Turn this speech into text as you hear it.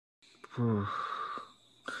I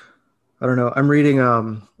don't know. I'm reading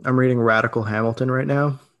Radical Hamilton right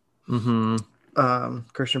now. Mm-hmm.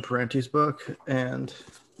 Christian Parenti's book, and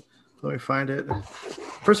let me find it.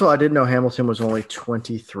 First of all, I didn't know Hamilton was only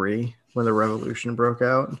 23 when the revolution broke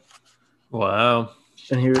out, Wow.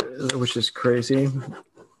 and which is crazy.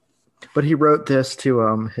 But he wrote this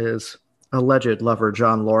to his alleged lover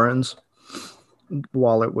John Lawrence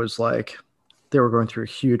while it was like they were going through a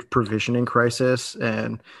huge provisioning crisis,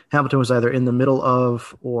 and Hamilton was either in the middle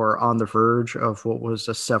of or on the verge of what was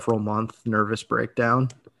a several month nervous breakdown.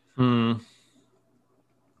 Hmm.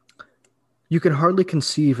 You can hardly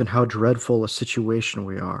conceive in how dreadful a situation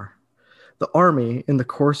we are. The army, in the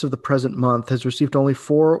course of the present month, has received only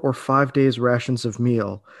 4 or 5 days' rations of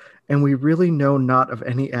meal, and we really know not of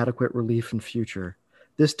any adequate relief in future.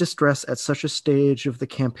 This distress at such a stage of the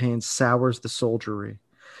campaign sours the soldiery.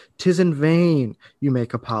 'Tis in vain you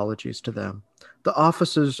make apologies to them. The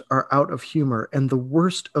officers are out of humor, and the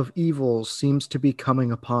worst of evils seems to be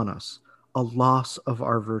coming upon us, a loss of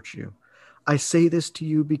our virtue. I say this to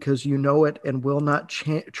you because you know it and will not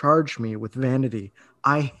charge me with vanity.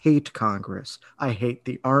 I hate Congress. I hate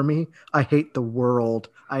the army. I hate the world.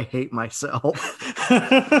 I hate myself.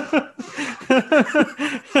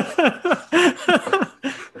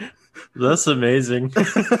 That's amazing.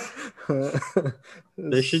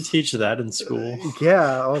 They should teach that in school.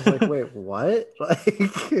 Yeah, I was like, wait, what?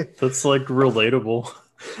 Like, That's like relatable.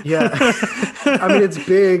 yeah. I mean, it's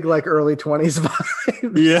big, like early 20s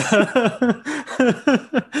vibes. Yeah.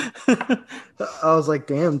 I was like,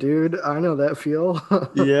 damn, dude, I know that feel.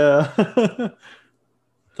 Yeah.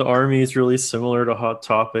 The army is really similar to Hot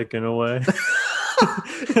Topic in a way.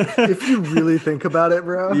 If you really think about it,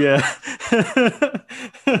 bro. Yeah.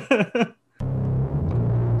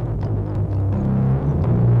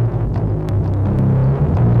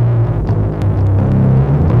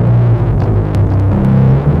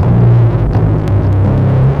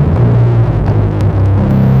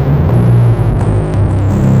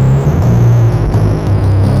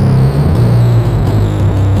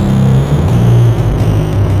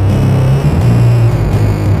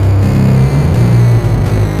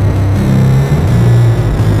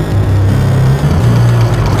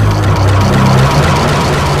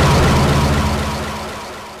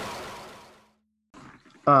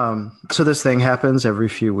 So this thing happens every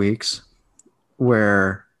few weeks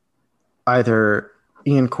where either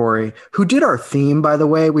Ian Corey, who did our theme, by the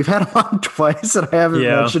way, we've had him on twice and I haven't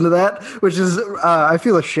Yeah. mentioned that, which is, I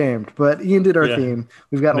feel ashamed, but Ian did our Yeah. theme.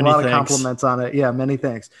 We've gotten a Many lot of thanks. compliments on it. Yeah, many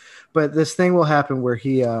thanks. But this thing will happen where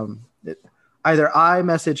either I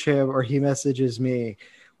message him or he messages me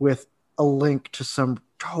with a link to some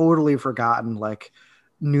totally forgotten, like,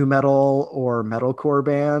 new metal or metalcore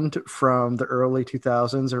band from the early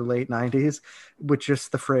 2000s or late 90s with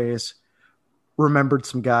just the phrase remembered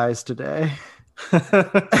some guys today. And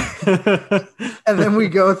then we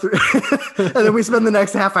go through and then we spend the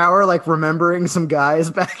next half hour like remembering some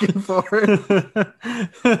guys back and forth.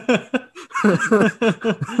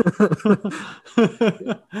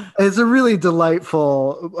 It's a really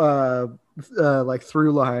delightful like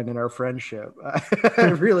through line in our friendship. I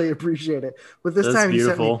really appreciate it. But this That's time he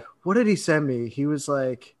sent me, beautiful. what did he send me?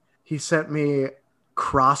 He sent me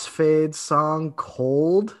Crossfade's song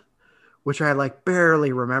Cold, which I like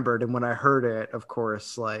barely remembered. And when I heard it, of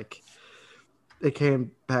course, like it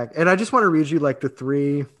came back. And I just want to read you like the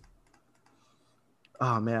three.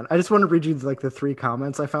 Oh man, I just want to read you like the three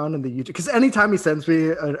comments I found in the YouTube. Because anytime he sends me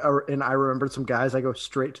and I remember some guys, I go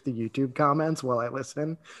straight to the YouTube comments while I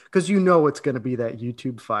listen because you know it's going to be that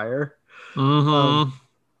YouTube fire. Um, Hmm.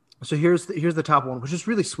 so here's the top one, which is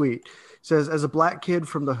really sweet. It says, as a black kid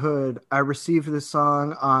from the hood, I received this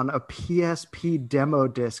song on a PSP demo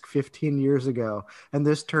disc 15 years ago, and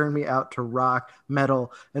this turned me out to rock,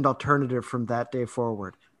 metal, and alternative from that day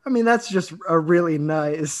forward. I mean, that's just a really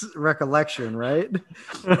nice recollection, right?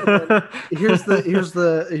 And then here's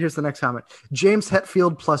the next comment. James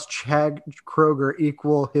Hetfield plus Chad Kroger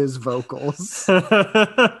equal his vocals.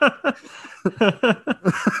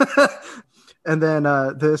 And then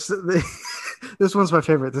this one's my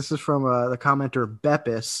favorite. This is from the commenter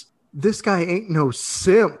Beppis. This guy ain't no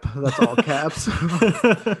simp. That's all caps.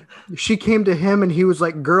 She came to him and he was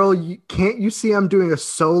like, girl, can't you see I'm doing a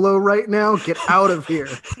solo right now? Get out of here.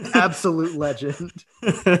 Absolute legend.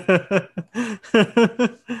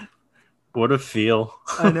 What a feel.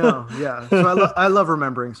 I know. Yeah. So I love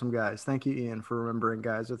remembering some guys. Thank you, Ian, for remembering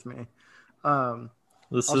guys with me. Um,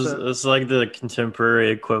 also, This is like the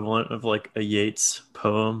contemporary equivalent of like a Yeats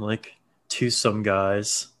poem, like to some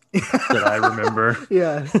guys that I remember.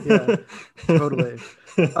 yeah, totally.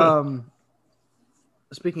 Um,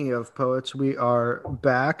 Speaking of poets, we are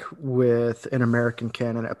back with an American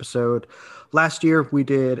canon episode. Last year, we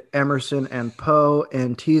did Emerson and Poe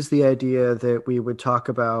and teased the idea that we would talk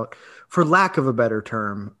about, for lack of a better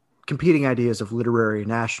term, competing ideas of literary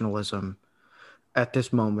nationalism at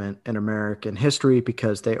this moment in American history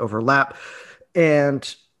because they overlap.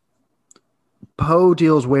 And Poe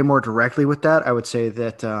deals way more directly with that. I would say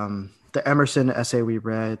that the Emerson essay we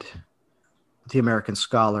read, The American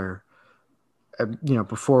Scholar,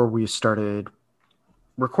 before we started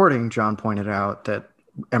recording, John pointed out that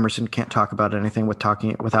Emerson can't talk about anything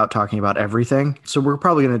without talking about everything. So we're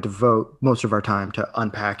probably going to devote most of our time to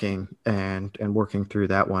unpacking and working through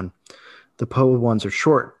that one. The Poe ones are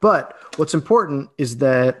short, but what's important is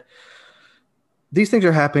that these things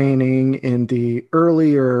are happening in the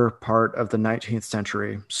earlier part of the 19th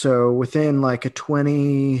century. So within like a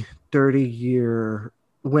 20, 30-year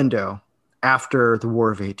window after the War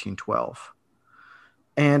of 1812.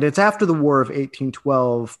 And it's after the War of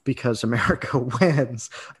 1812, because America wins,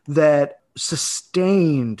 that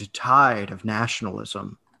sustained tide of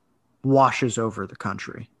nationalism washes over the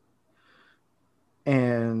country.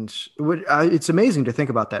 And it's amazing to think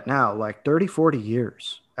about that now, like 30, 40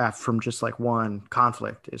 years from just like one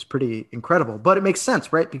conflict is pretty incredible. But it makes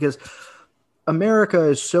sense, right? Because America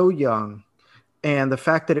is so young, and the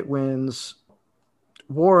fact that it wins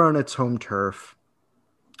war on its home turf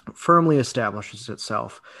firmly establishes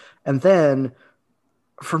itself. And then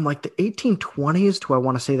from like the 1820s to I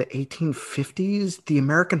want to say the 1850s, the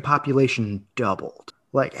American population doubled.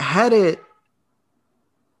 Like, had it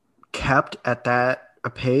kept at that a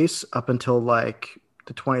pace up until like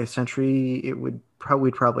the 20th century, it would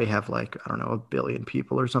probably have like, I don't know, 1 billion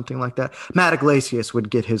people or something like that. Matt Iglesias would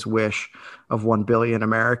get his wish of 1 billion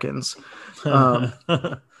Americans. Um,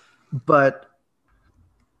 but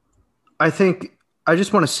I think I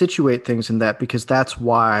just want to situate things in that, because that's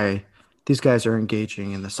why these guys are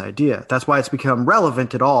engaging in this idea. That's why it's become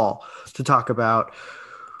relevant at all to talk about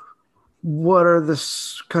what are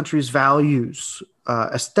this country's values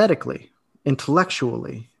aesthetically,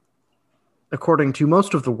 intellectually. According to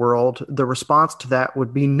most of the world, the response to that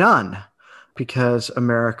would be none, because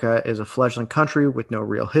America is a fledgling country with no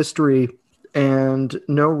real history and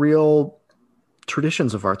no real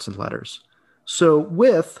traditions of arts and letters. So,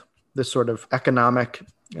 with this sort of economic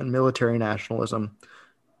and military nationalism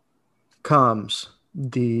comes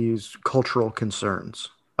these cultural concerns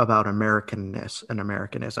about Americanness and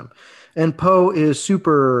Americanism. And Poe is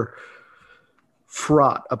super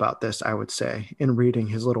fraught about this, I would say, in reading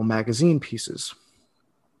his little magazine pieces.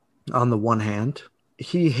 On the one hand,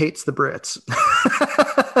 he hates the Brits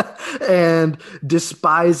and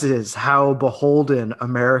despises how beholden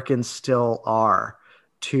Americans still are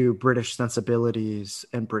to British sensibilities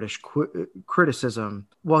and British criticism.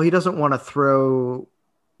 While he doesn't want to throw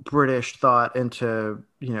British thought into,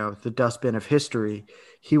 the dustbin of history,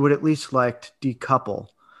 he would at least like to decouple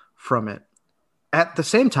from it. At the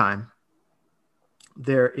same time,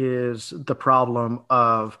 there is the problem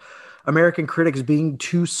of American critics being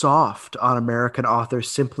too soft on American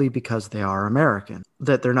authors simply because they are American,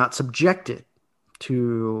 that they're not subjected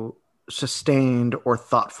to sustained or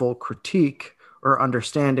thoughtful critique or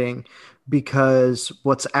understanding, because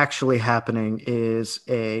what's actually happening is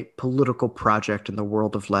a political project in the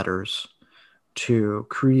world of letters to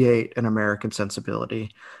create an American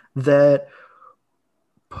sensibility that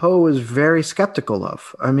Poe is very skeptical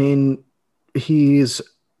of. I mean, he's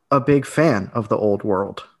a big fan of the old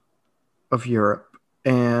world of Europe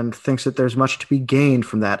and thinks that there's much to be gained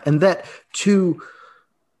from that. And that to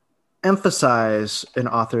emphasize an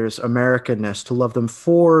author's Americanness, to love them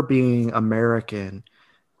for being American,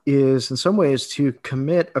 is in some ways to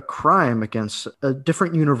commit a crime against a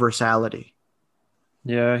different universality.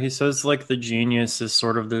 Yeah, he says like the genius is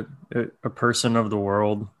sort of a person of the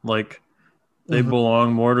world. Like they Mm-hmm.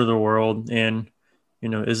 belong more to the world, and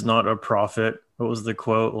is not a prophet. What was the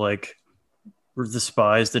quote? Like, we're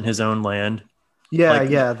despised in his own land. Yeah, Like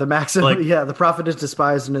yeah. The maxim, like yeah, the prophet is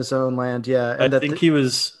despised in his own land. Yeah. I And that, think he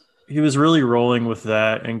was really rolling with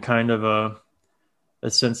that, and kind of a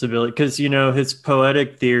sensibility, because his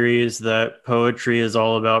poetic theory is that poetry is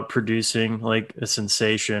all about producing like a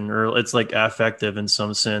sensation, or it's like affective in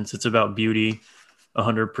some sense. It's about beauty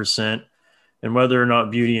 100%, and whether or not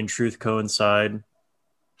beauty and truth coincide.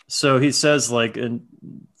 So he says, like, and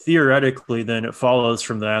theoretically, then it follows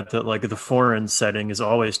from that like the foreign setting is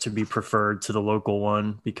always to be preferred to the local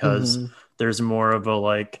one, because mhm. there's more of a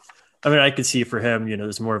like, I mean, I could see for him,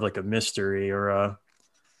 there's more of like a mystery, or a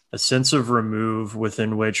sense of remove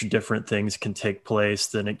within which different things can take place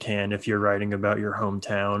than it can if you're writing about your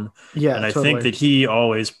hometown. Yeah, And I think totally. that he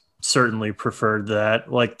always certainly preferred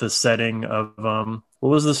that. Like the setting of what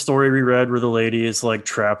was the story we read where the lady is like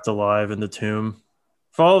trapped alive in the tomb?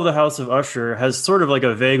 Fall of the House of Usher has sort of like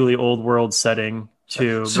a vaguely old world setting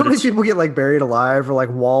too, So but many it's people get like buried alive or like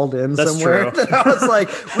walled in that's somewhere true. that I was like,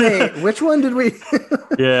 wait, which one did we?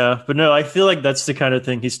 Yeah, but no, I feel like that's the kind of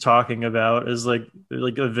thing he's talking about is like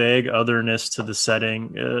a vague otherness to the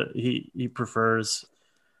setting. He prefers,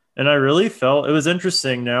 and I really felt it was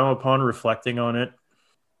interesting now upon reflecting on it.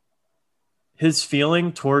 His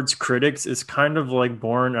feeling towards critics is kind of like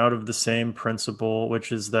born out of the same principle,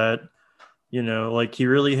 which is that, like he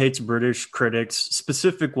really hates British critics,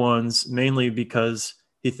 specific ones, mainly because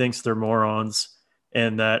he thinks they're morons,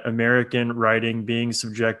 and that American writing being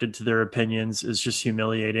subjected to their opinions is just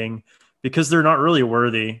humiliating because they're not really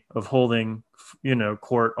worthy of holding,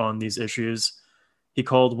 court on these issues. He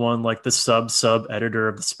called one like the sub editor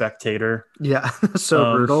of the Spectator. Yeah, so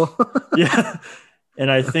Um, brutal. yeah, and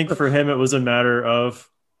I think for him it was a matter of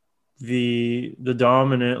the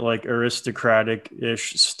dominant like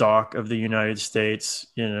aristocratic-ish stock of the United States,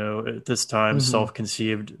 at this time Hmm.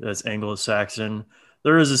 self-conceived as Anglo-Saxon.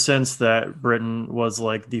 There is a sense that Britain was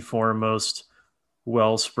like the foremost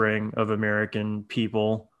wellspring of American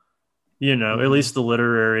people, at Hmm. least the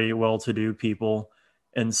literary well-to-do people.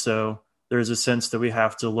 And so there's a sense that we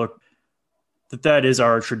have to look that is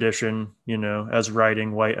our tradition, as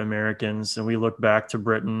writing white Americans. And we look back to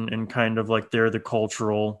Britain and kind of like they're the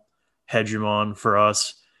cultural hegemon for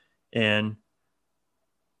us. And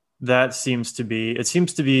it seems to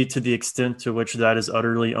be to the extent to which that is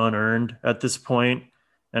utterly unearned at this point.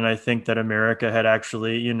 And I think that America had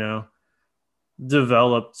actually,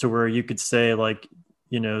 developed to where you could say like,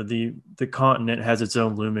 the continent has its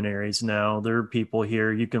own luminaries now. There are people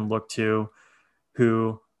here you can look to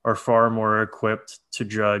who are far more equipped to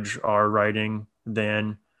judge our writing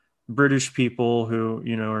than British people who,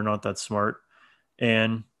 are not that smart.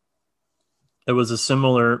 And it was a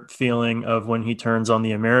similar feeling of when he turns on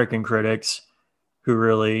the American critics who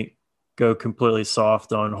really go completely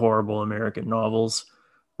soft on horrible American novels,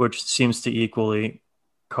 which seems to equally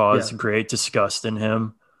cause Yeah. great disgust in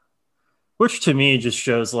him, which to me just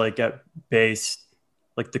shows like at base,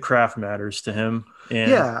 like the craft matters to him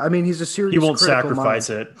and Yeah, I mean, he's a he serious won't critical sacrifice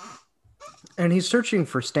mind it. and he's searching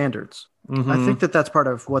for standards. I think Mm-hmm. that that's part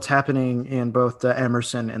of what's happening in both the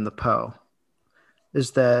Emerson and the Poe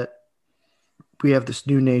is that we have this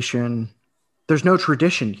new nation. There's no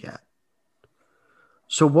tradition yet.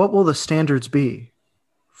 So, what will the standards be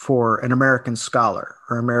for an American scholar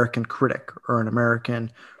or American critic or an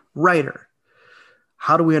American writer?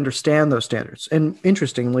 How do we understand those standards? And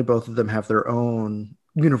interestingly, both of them have their own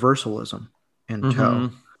universalism in tow.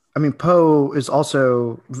 Mm-hmm. I mean, Poe is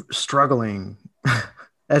also struggling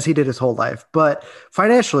as he did his whole life, but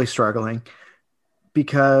financially struggling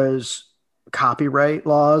because copyright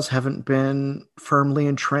laws haven't been firmly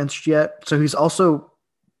entrenched yet. So he's also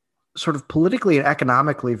sort of politically and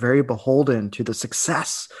economically very beholden to the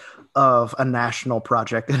success of a national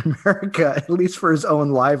project in America, at least for his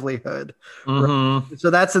own livelihood. Right? Mm-hmm. So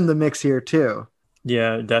that's in the mix here too.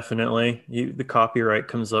 Yeah, definitely. The copyright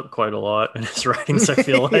comes up quite a lot in his writings, I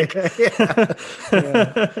feel like. Yeah, yeah,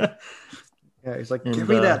 yeah, yeah. He's like, give And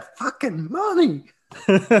me that fucking money.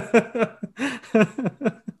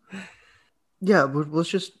 Yeah, let's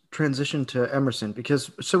just transition to Emerson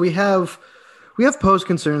because so we have Poe's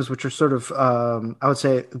concerns, which are sort of I would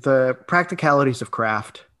say the practicalities of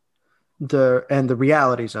craft, the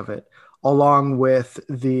realities of it, along with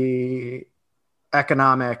the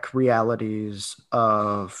economic realities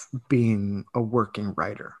of being a working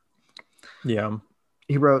writer. yeah.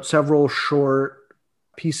 He wrote several short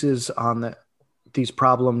pieces on these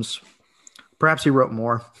problems. Perhaps he wrote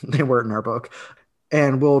more. They were in our book,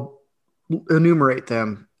 and we'll enumerate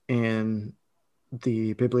them in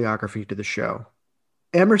the bibliography to the show.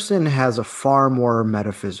 Emerson has a far more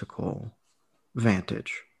metaphysical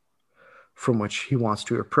vantage from which he wants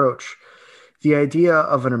to approach the idea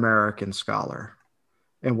of an American scholar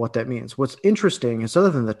and what that means. What's interesting is,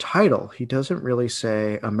 other than the title, he doesn't really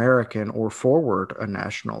say American or forward a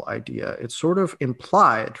national idea. It's sort of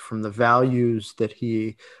implied from the values that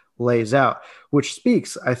he lays out, which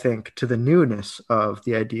speaks, I think, to the newness of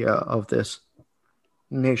the idea of this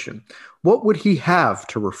nation. What would he have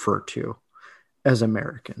to refer to as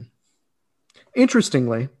American?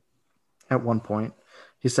 Interestingly, at one point,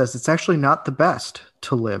 he says it's actually not the best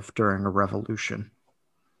to live during a revolution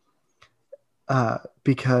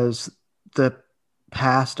because the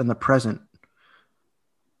past and the present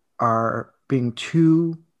are being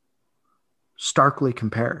too starkly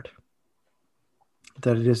compared,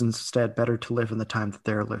 that it is instead better to live in the time that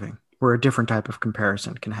they're living. where a different type of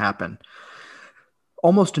comparison can happen.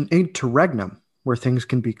 Almost an interregnum where things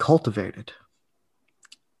can be cultivated.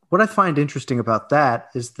 What I find interesting about that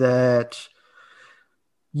is that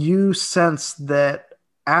you sense that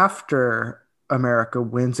after America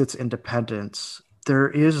wins its independence, there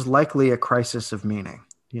is likely a crisis of meaning.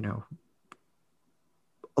 You know,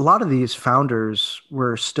 a lot of these founders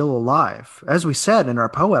were still alive. As we said in our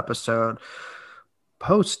Poe episode,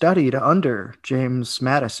 Poe studied under James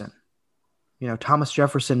Madison. You know, Thomas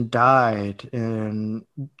Jefferson died in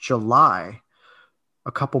July,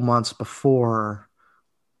 a couple months before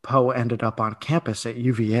Poe ended up on campus at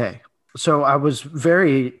UVA. So I was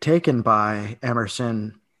very taken by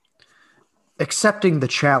Emerson accepting the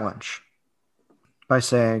challenge by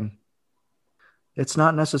saying it's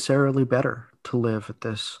not necessarily better to live at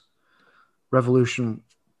this revolution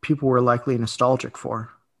people were likely nostalgic for.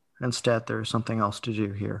 Instead, there's something else to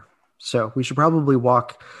do here. So we should probably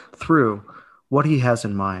walk through what he has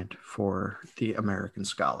in mind for the American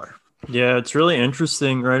scholar. Yeah, it's really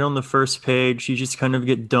interesting. Right on the first page, you just kind of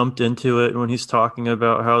get dumped into it when he's talking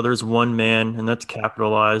about how there's one man, and that's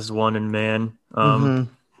capitalized, one in man.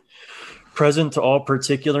 Mm-hmm. Present to all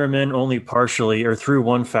particular men only partially or through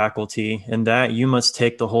one faculty, and that you must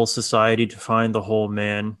take the whole society to find the whole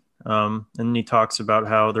man. And he talks about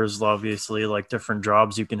how there's obviously like different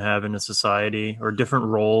jobs you can have in a society or different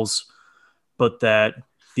roles, but that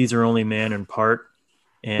these are only man in part,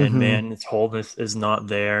 and Mm-hmm. man, its wholeness is not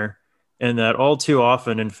there. And that all too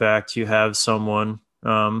often, in fact, you have someone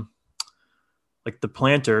like the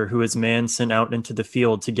planter who is man sent out into the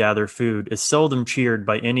field to gather food is seldom cheered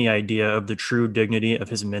by any idea of the true dignity of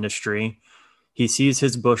his ministry. He sees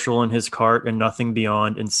his bushel and his cart and nothing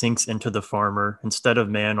beyond and sinks into the farmer instead of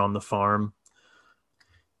man on the farm.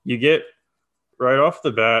 You get right off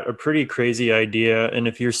the bat a pretty crazy idea. And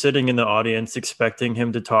if you're sitting in the audience expecting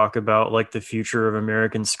him to talk about like the future of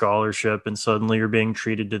American scholarship and suddenly you're being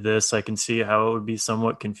treated to this, I can see how it would be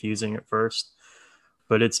somewhat confusing at first.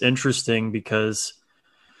 But it's interesting because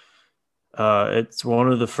it's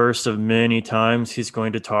one of the first of many times he's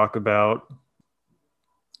going to talk about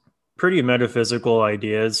pretty metaphysical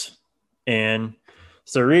ideas. And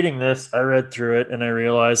so reading this, I read through it and I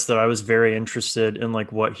realized that I was very interested in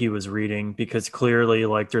like what he was reading because clearly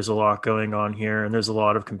like there's a lot going on here and there's a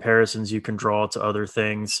lot of comparisons you can draw to other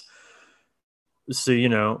things. So, you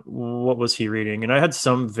know, what was he reading? And I had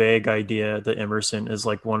some vague idea that Emerson is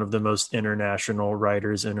like one of the most international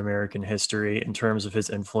writers in American history in terms of his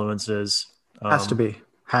influences. Has to Um, be.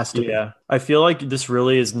 Has to be. yeah, I feel like this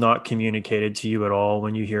really is not communicated to you at all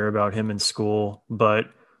when you hear about him in school, but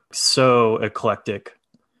so eclectic.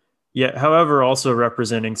 Yeah, however, also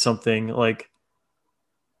representing something like,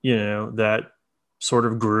 you know, that sort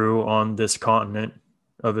of grew on this continent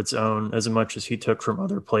of its own as much as he took from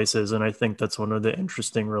other places. And I think that's one of the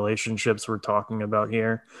interesting relationships we're talking about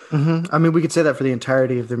here. Mm-hmm. I mean, we could say that for the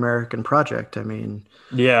entirety of the American project. I mean,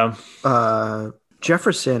 Yeah. uh,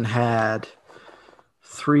 Jefferson had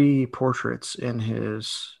three portraits in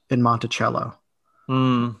Monticello.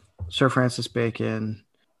 Mm, Sir Francis Bacon,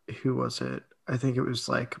 who was it? I think it was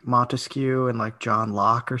like Montesquieu and like John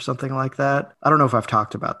Locke or something like that. I don't know if I've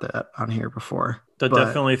talked about that on here before, that but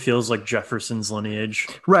definitely feels like Jefferson's lineage.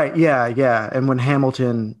 right, yeah, yeah. And when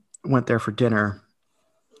Hamilton went there for dinner,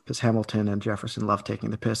 because Hamilton and Jefferson loved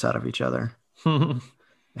taking the piss out of each other,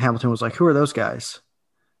 Hamilton was like, "Who are those guys?"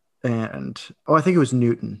 And oh, I think it was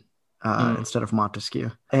Newton Mm. instead of Montesquieu.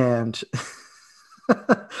 And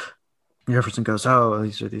Jefferson goes, "Oh,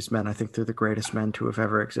 these are these men. I think they're the greatest men to have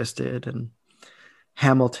ever existed." And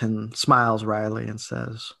Hamilton smiles wryly and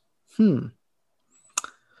says, "Hmm.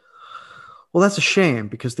 Well, that's a shame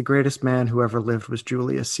because the greatest man who ever lived was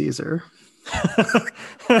Julius Caesar."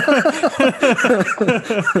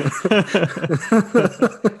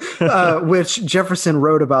 Which Jefferson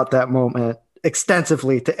wrote about that moment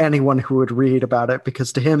extensively to anyone who would read about it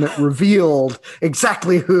because to him it revealed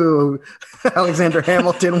exactly who Alexander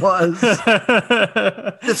Hamilton was.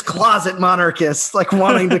 This closet monarchist, like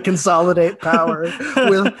wanting to consolidate power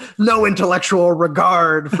with no intellectual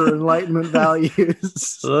regard for Enlightenment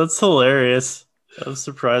values. That's hilarious. I'm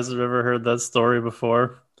surprised I've ever heard that story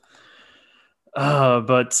before.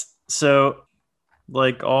 But so,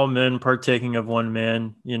 like all men partaking of one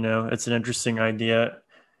man, you know, it's an interesting idea.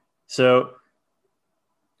 So,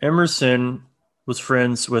 Emerson was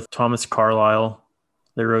friends with Thomas Carlyle.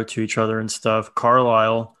 They wrote to each other and stuff.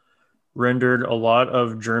 Carlyle rendered a lot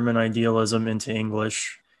of German idealism into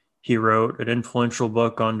English. He wrote an influential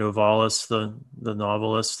book on Novalis, the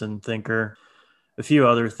novelist and thinker. a few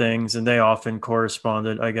other things, and they often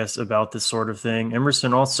corresponded, I guess, about this sort of thing.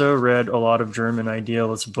 Emerson also read a lot of German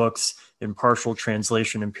idealist books in partial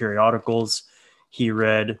translation and periodicals. He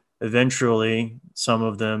read eventually some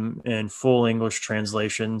of them in full English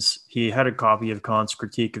translations. He had a copy of Kant's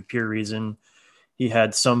Critique of Pure Reason. He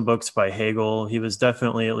had some books by Hegel. He was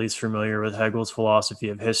definitely at least familiar with Hegel's philosophy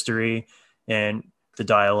of history and the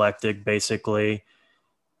dialectic, basically.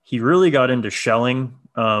 He really got into Schelling,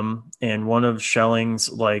 and one of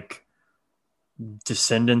Schelling's like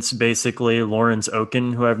descendants, basically Lawrence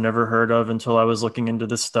Oken, who I've never heard of until I was looking into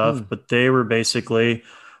this stuff, Hmm. but they were basically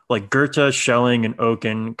like Goethe, Schelling, and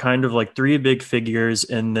Oken, kind of like three big figures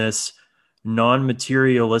in this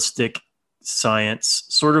non-materialistic science,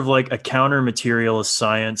 sort of like a counter-materialist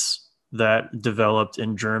science that developed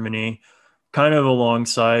in Germany, kind of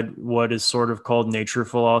alongside what is sort of called nature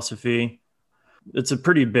philosophy. It's a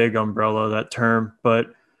pretty big umbrella, that term, but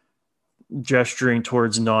gesturing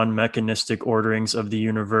towards non-mechanistic orderings of the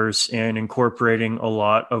universe and incorporating a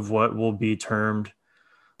lot of what will be termed,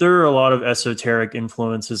 there are a lot of esoteric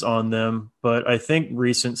influences on them, but I think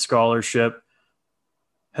recent scholarship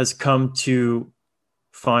has come to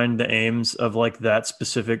find the aims of like that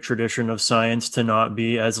specific tradition of science to not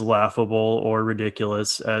be as laughable or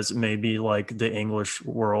ridiculous as maybe like the English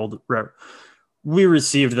world. We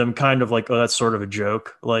received them kind of like, oh, that's sort of a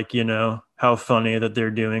joke, like, how funny that they're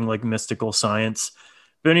doing like mystical science.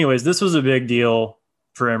 But anyways, this was a big deal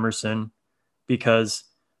for Emerson because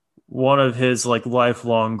one of his like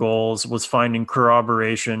lifelong goals was finding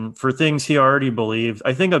corroboration for things he already believed.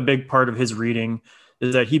 I think a big part of his reading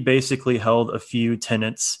is that he basically held a few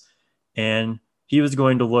tenets, and he was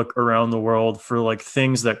going to look around the world for like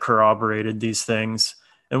things that corroborated these things.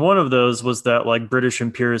 And one of those was that like British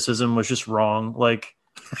empiricism was just wrong. Like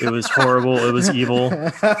it was horrible, it was evil,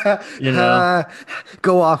 you know.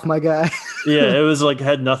 Go off, my guy. Yeah, it was like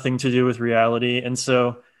had nothing to do with reality. And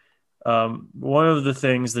so one of the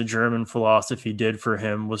things the German philosophy did for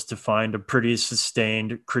him was to find a pretty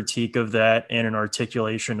sustained critique of that and an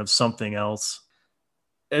articulation of something else.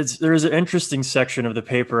 There's an interesting section of the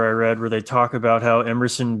paper I read where they talk about how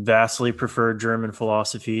Emerson vastly preferred German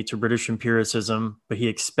philosophy to British empiricism, but he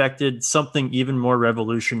expected something even more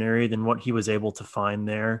revolutionary than what he was able to find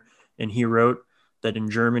there. And he wrote that in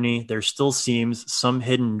Germany, there still seems some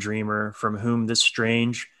hidden dreamer from whom this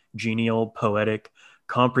strange, genial, poetic,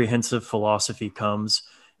 comprehensive philosophy comes,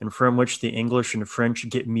 and from which the English and French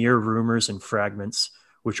get mere rumors and fragments,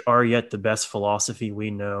 which are yet the best philosophy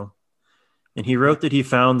we know. And he Yeah. wrote that he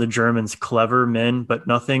found the Germans clever men, but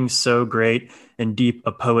nothing so great and deep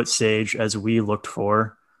a poet sage as we looked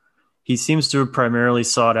for. He seems to have primarily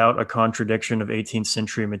sought out a contradiction of 18th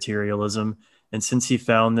century materialism, and since he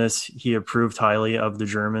found this, he approved highly of the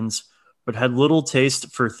Germans, but had little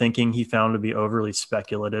taste for thinking he found to be overly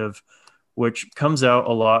speculative, which comes out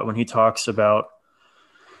a lot when he talks about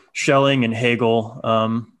Schelling and Hegel,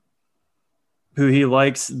 who he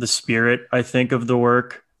likes the spirit, I think, of the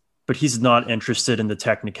work, but he's not interested in the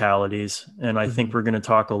technicalities. And I think Mhm. we're going to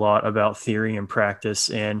talk a lot about theory and practice.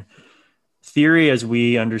 And theory, as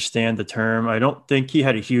we understand the term, I don't think he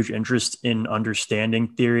had a huge interest in understanding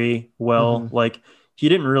theory well. Mhm. Like, he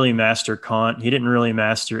didn't really master Kant, he didn't really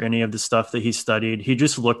master any of the stuff that he studied. He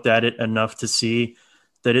just looked at it enough to see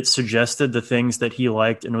that it suggested the things that he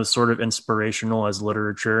liked and was sort of inspirational as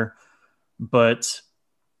literature. But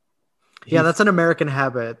Yeah, he, that's an American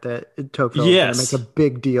habit that Tocqueville is going to make a yes,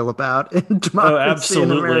 big deal about in oh, democracy in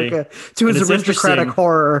absolutely. America to And his it's aristocratic interesting.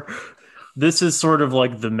 horror. This is sort of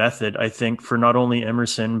like the method, I think, for not only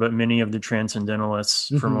Emerson, but many of the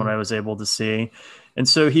transcendentalists from what Hmm. I was able to see. And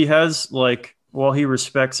so he has, like, while he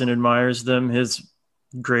respects and admires them, his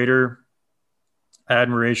greater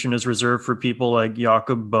admiration is reserved for people like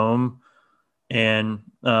Jakob Bohm and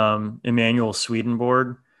Emanuel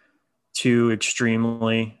Swedenborg, two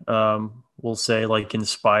extremely, we'll say, like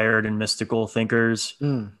inspired and mystical thinkers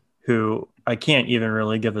Mm. who I can't even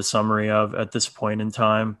really give a summary of at this point in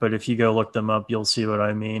time. But if you go look them up, you'll see what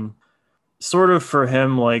I mean. Sort of for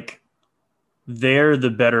him, like they're the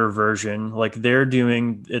better version. Like they're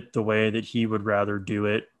doing it the way that he would rather do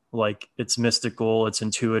it. Like it's mystical, it's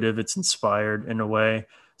intuitive, it's inspired in a way.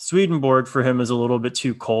 Swedenborg for him is a little bit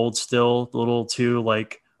too cold still, a little too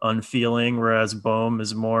like unfeeling, whereas Bohm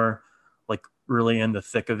is more like really in the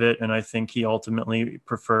thick of it. And I think he ultimately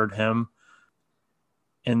preferred him.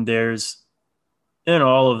 And there's in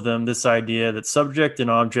all of them this idea that subject and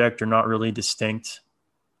object are not really distinct,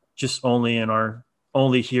 just only in our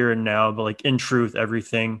only here and now, but like in truth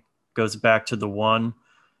everything goes back to the one.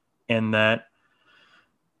 And that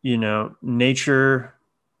nature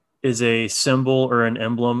is a symbol or an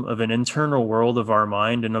emblem of an internal world of our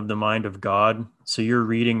mind and of the mind of God. So you're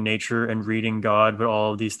reading nature and reading God, but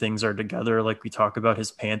all of these things are together, like we talk about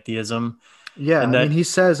his pantheism. Yeah, And I mean, that, he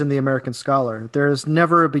says in The American Scholar, there is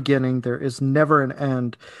never a beginning, there is never an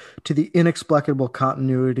end to the inexplicable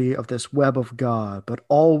continuity of this web of God, but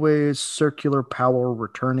always circular power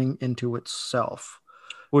returning into itself.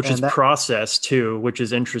 which is And that, process too, which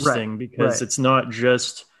is right, interesting because right. it's not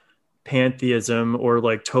just pantheism or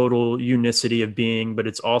like total unicity of being, but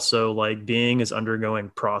it's also like being is undergoing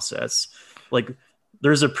process. Like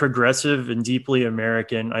there's a progressive and deeply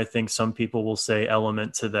American, I think some people will say,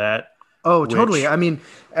 element to that, Oh, totally. which, I mean,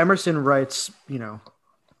 Emerson writes,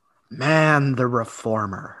 man the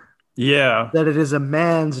reformer, yeah, that it is a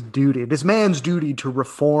man's duty. It is man's duty to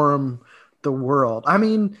reform the world. I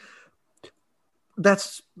mean,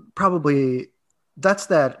 that's probably that's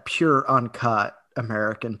that pure uncut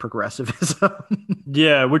American progressivism.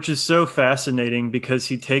 yeah, which is so fascinating because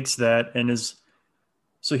he takes that and is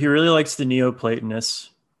so he really likes the Neoplatonists,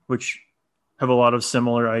 which have a lot of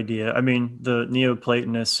similar idea. I mean, the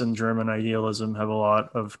Neoplatonists and German idealism have a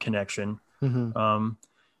lot of connection, Hmm. um,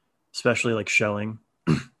 especially like Schelling.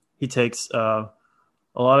 He takes a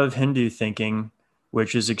lot of Hindu thinking,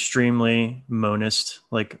 which is extremely monist,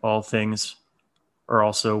 like all things are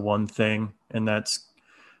also one thing. And that's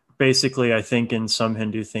basically, I think, in some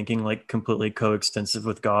Hindu thinking, like completely coextensive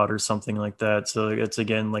with God or something like that. So it's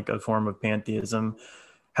again like a form of pantheism.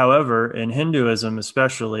 However, in Hinduism,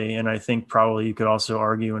 especially, and I think probably you could also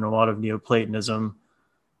argue in a lot of Neoplatonism,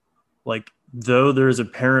 like though there's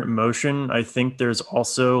apparent motion, I think there's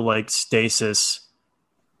also like stasis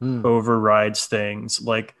Mm. overrides things.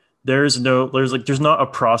 Like there's not a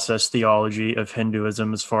process theology of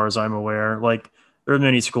Hinduism as far as I'm aware. Like there are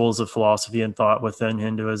many schools of philosophy and thought within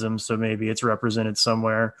Hinduism, so maybe it's represented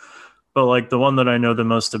somewhere. But like the one that I know the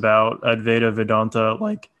most about, Advaita Vedanta,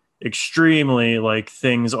 like extremely like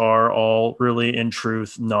things are all really in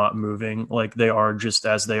truth not moving. Like they are just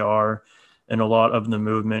as they are. And a lot of the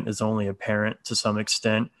movement is only apparent to some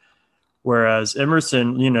extent. Whereas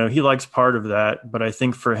Emerson, he likes part of that, but I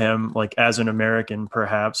think for him, like as an American,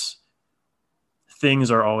 perhaps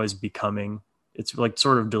things are always becoming. It's like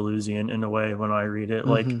sort of Deleuzian in a way when I read it.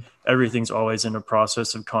 Like Hmm. everything's always in a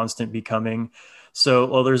process of constant becoming. So,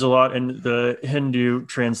 well, there's a lot in the Hindu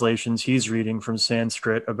translations he's reading from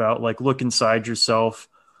Sanskrit about like look inside yourself.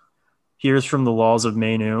 Here's from the laws of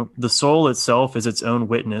Menu. The soul itself is its own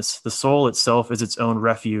witness. The soul itself is its own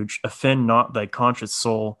refuge. Offend not thy conscious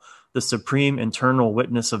soul, the supreme internal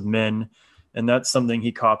witness of men. And that's something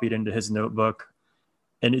he copied into his notebook.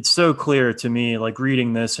 And it's so clear to me, like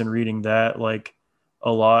reading this and reading that, like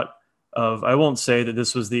a lot of, I won't say that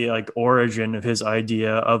this was the like origin of his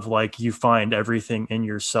idea of like you find everything in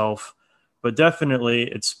yourself, but definitely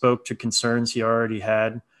it spoke to concerns he already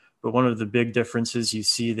had. But one of the big differences you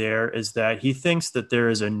see there is that he thinks that there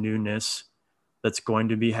is a newness that's going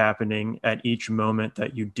to be happening at each moment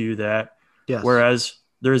that you do that. Yes. Whereas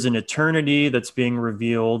there's an eternity that's being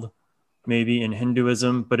revealed maybe in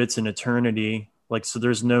Hinduism, but it's an eternity. Like, so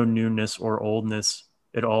there's no newness or oldness.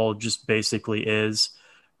 It all just basically is.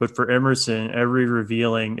 But for Emerson, every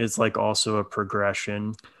revealing is like also a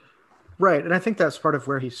progression. Right. And I think that's part of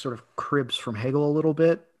where he sort of cribs from Hegel a little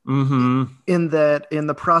bit, Mm-hmm. in that in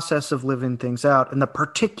the process of living things out, in the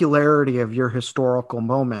particularity of your historical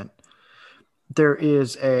moment, there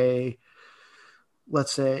is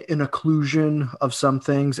let's say, an occlusion of some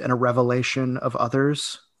things and a revelation of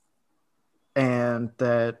others, and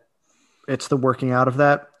that it's the working out of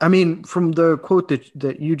that. I mean, from the quote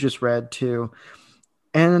that you just read too,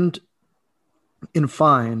 and in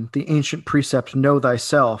fine, the ancient precept, know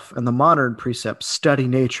thyself, and the modern precept, study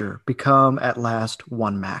nature, become at last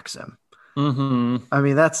one maxim. Mm-hmm. I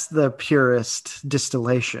mean, that's the purest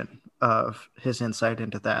distillation of his insight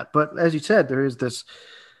into that. But as you said, there is this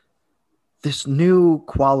new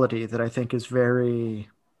quality that I think is very,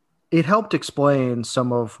 it helped explain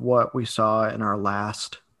some of what we saw in our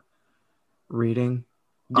last reading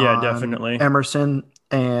Yeah, on definitely. Emerson.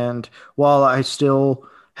 And while I still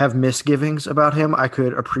have misgivings about him, I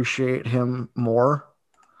could appreciate him more.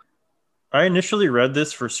 I initially read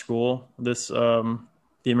this for school,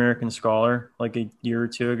 The American Scholar, like a year or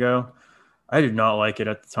two ago. I did not like it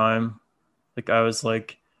at the time. Like I was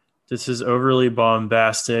like, this is overly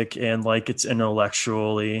bombastic and like it's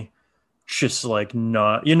intellectually just like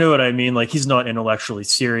not, you know what I mean? Like he's not intellectually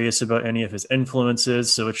serious about any of his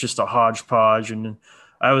influences, so it's just a hodgepodge. And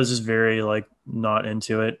I was just very like not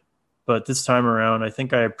into it. But this time around, I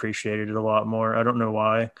think I appreciated it a lot more. I don't know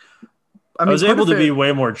why. I I mean, was part able of to be it,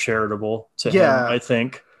 way more charitable to him, yeah, I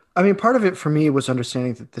think. I mean, part of it for me was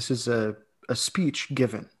understanding that this is a speech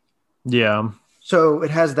given. Yeah. So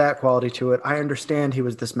it has that quality to it. I understand he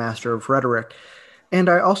was this master of rhetoric. And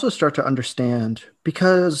I also start to understand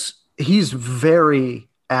because he's very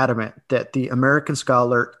adamant that the American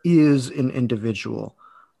scholar is an individual,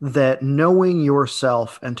 that knowing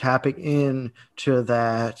yourself and tapping in to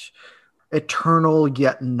that eternal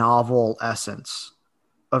yet novel essence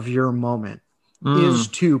of your moment is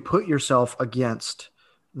Mm, to put yourself against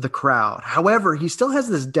the crowd. However, he still has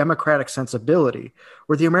this democratic sensibility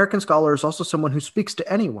where the American scholar is also someone who speaks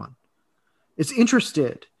to anyone, is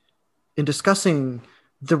interested in discussing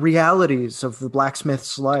the realities of the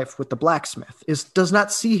blacksmith's life with the blacksmith, is does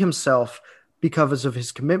not see himself because of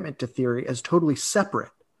his commitment to theory as totally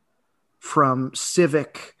separate from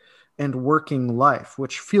civic and working life,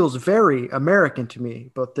 which feels very American to me,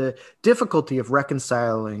 both the difficulty of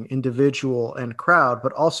reconciling individual and crowd,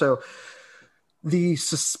 but also the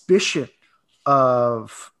suspicion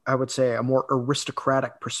of, I would say, a more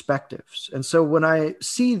aristocratic perspectives. And so when I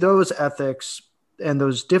see those ethics and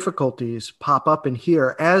those difficulties pop up in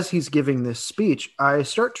here as he's giving this speech, I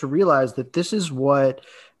start to realize that this is what,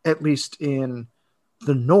 at least in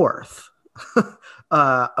the North,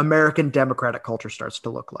 American democratic culture starts to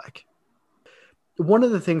look like. One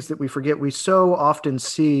of the things that we forget, we so often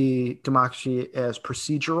see democracy as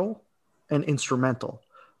procedural and instrumental.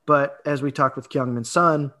 But as we talked with Kyungmin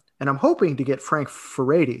Sun, and I'm hoping to get Frank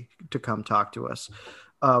Ferretti to come talk to us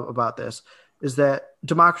about this, is that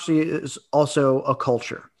democracy is also a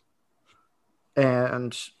culture.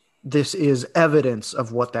 And this is evidence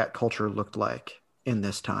of what that culture looked like in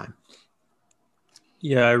this time.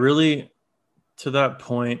 yeah, I really, to that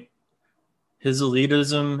point, his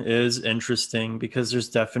elitism is interesting because there's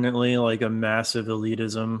definitely like a massive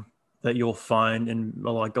elitism that you'll find in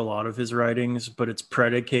like a lot of his writings, but it's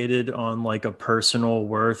predicated on like a personal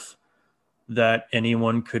worth that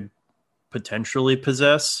anyone could potentially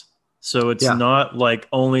possess. So it's Yeah. not like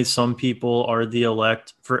only some people are the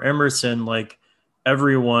elect. For Emerson, like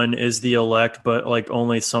everyone is the elect, but like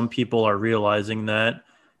only some people are realizing that.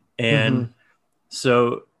 Mm-hmm. And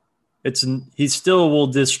so it's he still will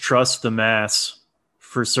distrust the mass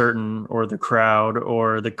for certain, or the crowd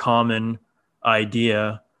or the common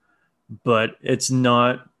idea, but it's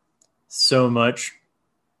not so much,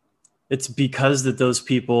 it's because that those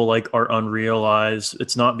people like are unrealized.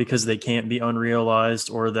 It's not because they can't be unrealized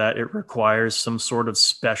or that it requires some sort of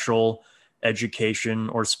special education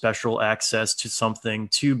or special access to something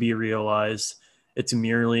to be realized. It's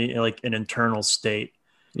merely like an internal state.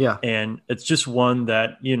 Yeah. And it's just one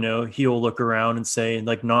that, he'll look around and say,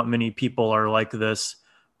 like, not many people are like this.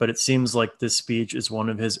 But it seems like this speech is one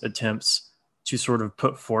of his attempts to sort of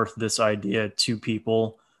put forth this idea to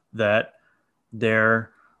people that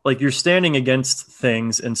they're like, you're standing against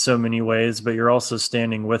things in so many ways, but you're also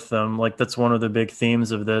standing with them. Like, that's one of the big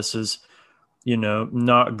themes of this is,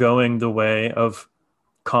 not going the way of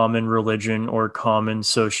common religion or common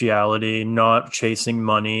sociality, not chasing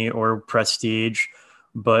money or prestige,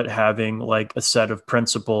 but having like a set of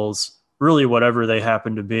principles, really whatever they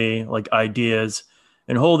happen to be, like ideas,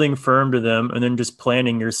 and holding firm to them, and then just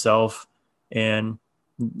planning yourself. And,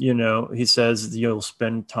 he says you'll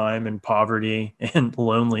spend time in poverty and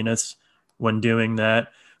loneliness when doing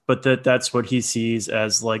that. But that's what he sees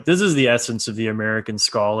as like, this is the essence of the American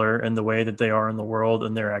scholar and the way that they are in the world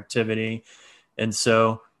and their activity. And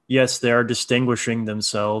so, yes, they are distinguishing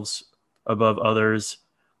themselves above others,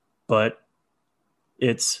 but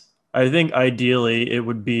it's, I think ideally it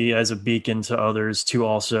would be as a beacon to others to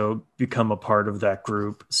also become a part of that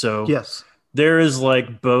group. So Yes. there is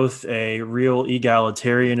like both a real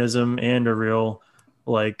egalitarianism and a real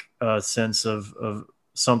like sense of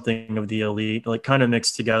something of the elite, like kind of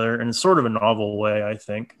mixed together in sort of a novel way, I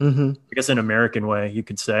think. Mm-hmm. I guess an American way, you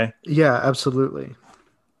could say. Yeah, absolutely.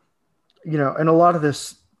 And a lot of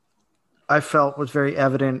this I felt was very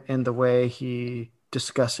evident in the way he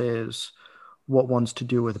discusses what one's to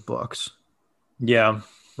do with books, Yeah.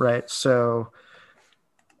 right? So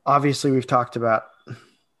obviously, we've talked about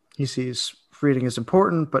he sees reading as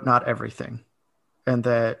important, but not everything, and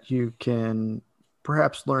that you can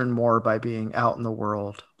perhaps learn more by being out in the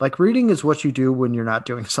world. Like reading is what you do when you're not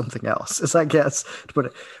doing something else, is I guess to put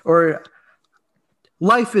it. Or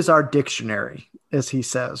life is our dictionary, as he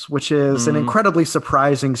says, which is an Mm. incredibly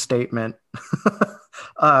surprising statement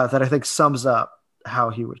that I think sums up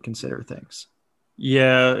how he would consider things.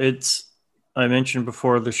 Yeah, I mentioned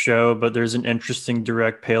before the show, but there's an interesting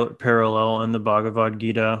direct parallel in the Bhagavad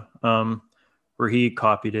Gita, where he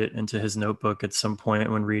copied it into his notebook at some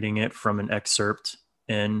point when reading it from an excerpt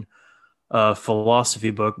in a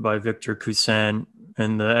philosophy book by Victor Cousin.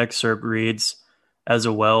 And the excerpt reads, as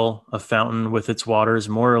a well, a fountain with its waters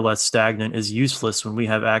more or less stagnant is useless when we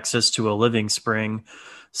have access to a living spring,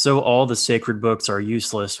 so all the sacred books are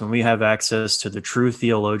useless when we have access to the true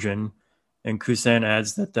theologian. And Kusan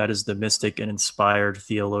adds that that is the mystic and inspired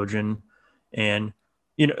theologian. And,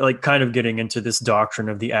 like kind of getting into this doctrine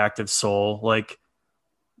of the active soul, like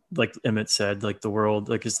Emmett said, like the world,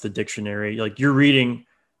 like it's the dictionary. Like you're reading,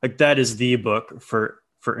 like that is the book for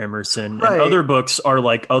Emerson, and Right, other books are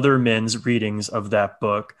like other men's readings of that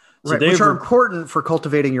book. So right, which they've, are important for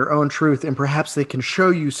cultivating your own truth, and perhaps they can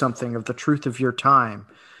show you something of the truth of your time,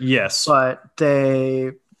 yes, but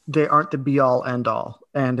they aren't the be all end all.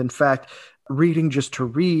 And in fact, reading just to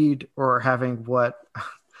read or having what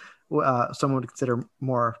someone would consider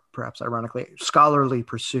more, perhaps ironically, scholarly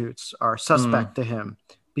pursuits are mm, suspect to him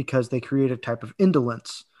because they create a type of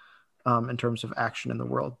indolence in terms of action in the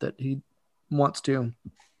world that he wants to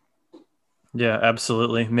yeah,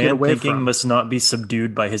 absolutely. get Man away thinking from. must not be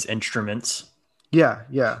subdued by his instruments. Yeah,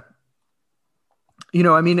 yeah.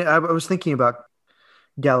 I mean, I was thinking about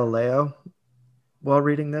Galileo while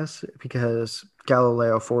reading this because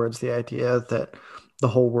Galileo forwards the idea that the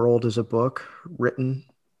whole world is a book written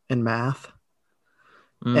in math.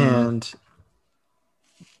 Mm, And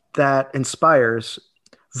that inspires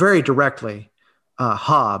very directly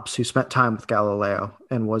Hobbes, who spent time with Galileo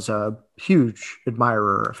and was a huge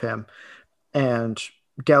admirer of him. And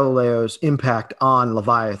Galileo's impact on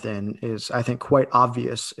Leviathan is, I think, quite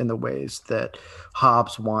obvious in the ways that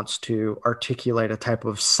Hobbes wants to articulate a type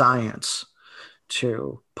of science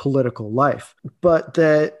to political life. But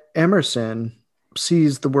that Emerson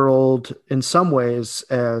sees the world in some ways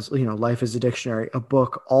as, life is a dictionary, a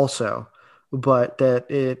book also, but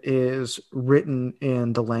that it is written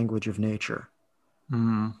in the language of nature,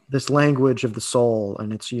 mm, this language of the soul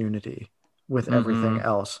and its unity with everything mm-hmm.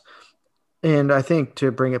 else. And I think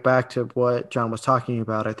to bring it back to what John was talking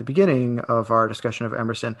about at the beginning of our discussion of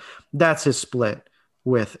Emerson, that's his split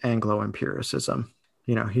with Anglo empiricism.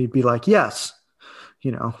 He'd be like, yes,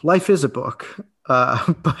 life is a book,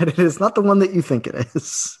 but it is not the one that you think it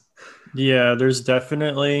is. Yeah, there's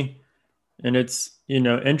definitely, and it's,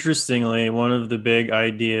 interestingly, one of the big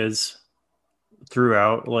ideas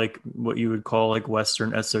throughout like what you would call like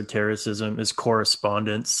Western esotericism is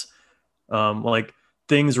correspondence. Like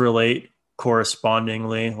things relate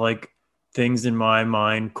correspondingly. Like things in my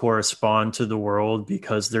mind correspond to the world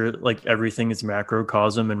because they're like everything is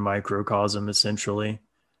macrocosm and microcosm essentially.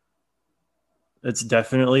 It's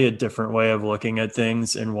definitely a different way of looking at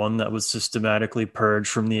things, and one that was systematically purged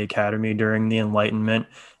from the academy during the Enlightenment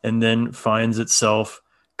and then finds itself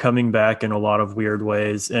coming back in a lot of weird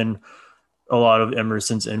ways. And a lot of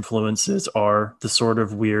Emerson's influences are the sort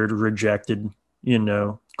of weird, rejected,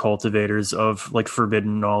 cultivators of like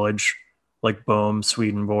forbidden knowledge, like Bohm,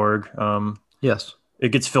 Swedenborg. Yes. It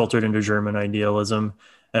gets filtered into German idealism.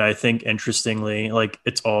 And I think interestingly, like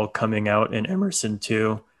it's all coming out in Emerson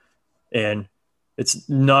too. And it's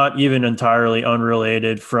not even entirely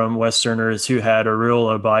unrelated from Westerners who had a real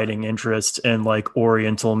abiding interest in like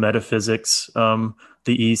Oriental metaphysics, the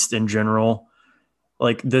East in general.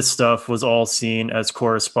 Like this stuff was all seen as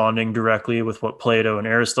corresponding directly with what Plato and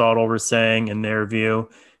Aristotle were saying in their view.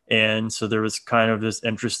 And so there was kind of this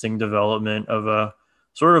interesting development of a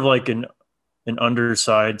sort of like an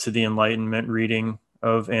underside to the Enlightenment reading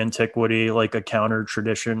of antiquity, like a counter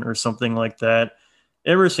tradition or something like that.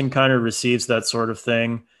 Emerson kind of receives that sort of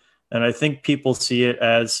thing. And I think people see it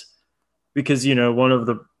as because, one of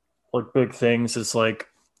the like big things is like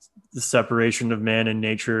the separation of man and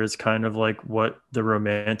nature is kind of like what the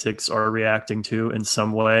romantics are reacting to in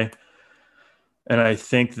some way. And I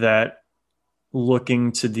think that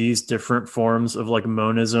looking to these different forms of like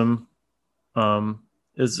monism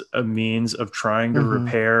is a means of trying to Mm-hmm.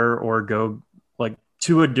 repair or go like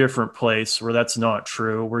to a different place where that's not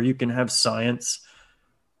true, where you can have science,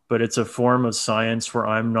 but it's a form of science where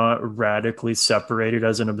I'm not radically separated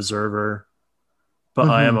as an observer, but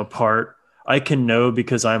I am Mm-hmm. a part. I can know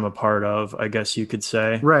because I'm a part of, I guess you could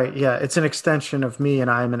say. Right. Yeah. It's an extension of me, and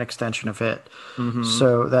I'm an extension of it. Mm-hmm.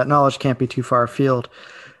 So that knowledge can't be too far afield.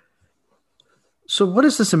 So what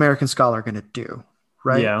is this American scholar going to do?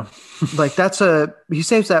 Right. Yeah. Like he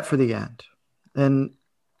saves that for the end. And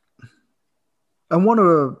I want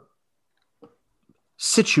to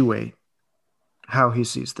situate how he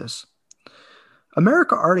sees this.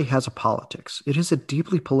 America already has a politics. It is a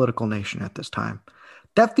deeply political nation at this time.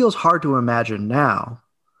 That feels hard to imagine now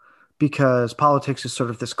because politics is sort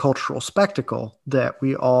of this cultural spectacle that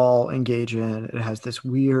we all engage in. It has this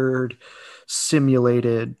weird,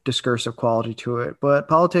 simulated discursive quality to it. But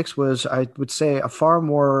politics was, I would say, a far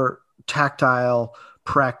more tactile,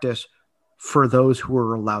 practice for those who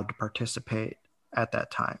were allowed to participate at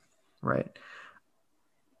that time, right?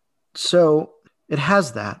 So it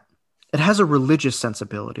has that. It has a religious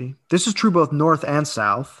sensibility. This is true both North and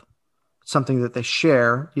South, something that they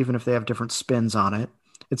share, even if they have different spins on it.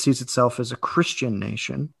 It sees itself as a Christian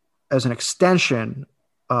nation, as an extension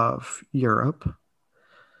of Europe.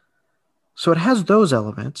 So it has those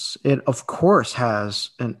elements. It, of course, has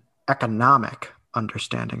an economic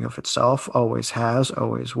understanding of itself, always has,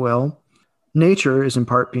 always will. Nature is in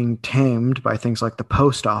part being tamed by things like the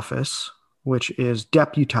post office, which is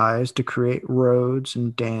deputized to create roads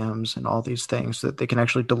and dams and all these things so that they can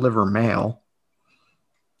actually deliver mail,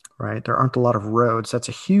 right? There aren't a lot of roads. That's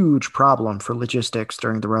a huge problem for logistics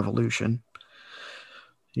during the revolution.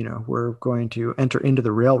 You know, we're going to enter into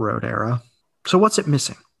the railroad era. So what's it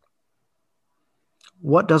missing?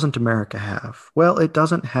 What doesn't America have? Well, it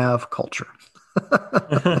doesn't have culture.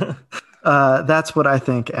 That's what I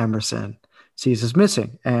think Emerson sees as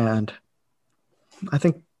missing. And I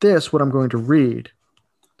think this, what I'm going to read,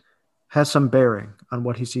 has some bearing on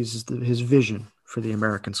what he sees as his vision for the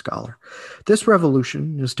American scholar. This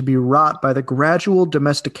revolution is to be wrought by the gradual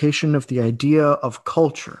domestication of the idea of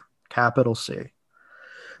culture, capital C.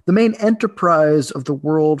 The main enterprise of the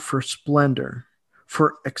world for splendor,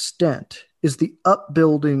 for extent, is the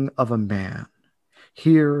upbuilding of a man.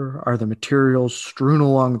 Here are the materials strewn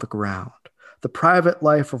along the ground. The private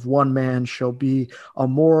life of one man shall be a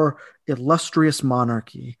more illustrious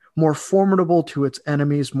monarchy, more formidable to its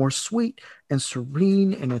enemies, more sweet and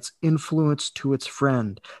serene in its influence to its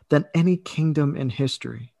friend than any kingdom in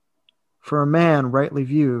history. For a man, rightly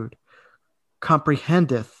viewed,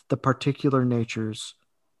 comprehendeth the particular natures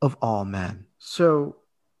of all men. So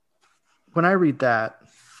when I read that,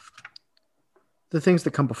 the things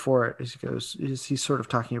that come before it is he's sort of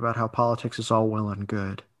talking about how politics is all well and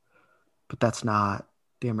good, but that's not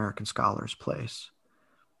the American scholar's place.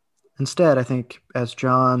 Instead, I think, as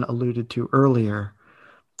John alluded to earlier,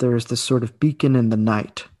 there is this sort of beacon in the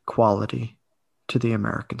night quality to the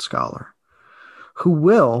American scholar, who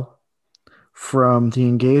will, from the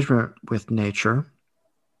engagement with nature,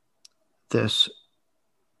 this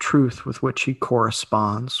truth with which he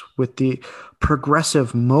corresponds, with the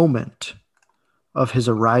progressive moment of his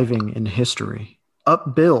arriving in history,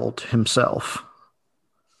 upbuild himself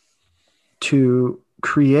to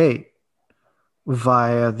create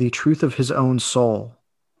via the truth of his own soul,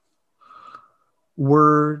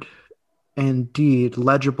 word and deed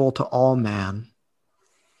legible to all man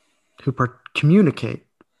who communicate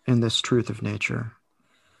in this truth of nature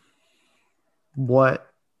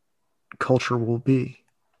what culture will be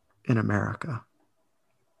in America,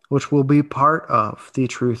 which will be part of the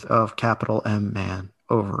truth of capital M man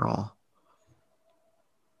overall.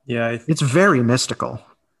 Yeah, It's very mystical.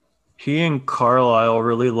 he and Carlyle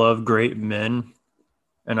really love great men.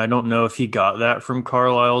 And I don't know if he got that from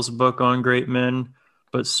Carlyle's book on great men,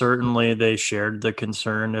 but certainly they shared the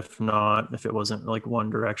concern, if not, if it wasn't like one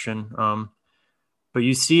direction. But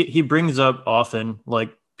you see, he brings up often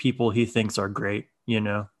like people he thinks are great, you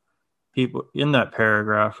know, people in that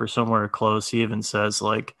paragraph or somewhere close. He even says,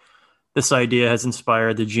 like, this idea has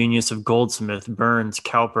inspired the genius of Goldsmith, Burns,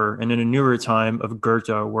 Cowper, and in a newer time of Goethe,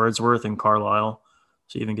 Wordsworth, and Carlyle.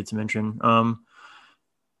 So he even gets mentioned.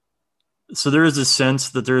 So there is a sense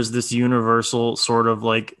that there's this universal sort of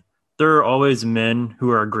like there are always men who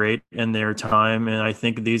are great in their time, and I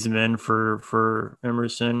think these men for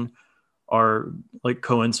Emerson are like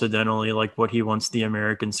coincidentally like what he wants the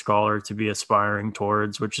American scholar to be aspiring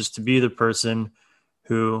towards, which is to be the person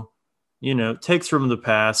who, you know, takes from the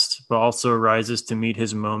past but also rises to meet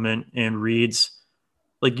his moment and reads,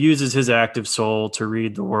 like, uses his active soul to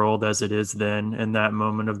read the world as it is then in that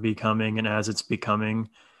moment of becoming and as it's becoming.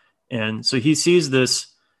 And so he sees this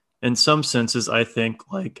in some senses, I think,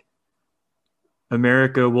 like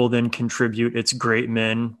America will then contribute its great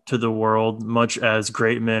men to the world, much as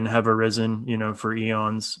great men have arisen, you know, for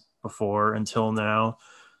eons before until now.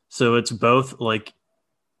 So it's both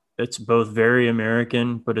very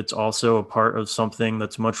American, but it's also a part of something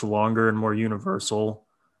that's much longer and more universal,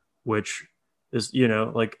 which is, you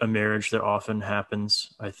know, like a marriage that often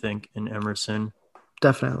happens, I think, in Emerson.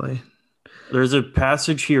 Definitely. There's a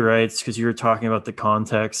passage he writes because you were talking about the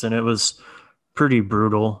context, and it was pretty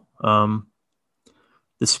brutal.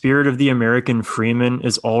 The spirit of the American freeman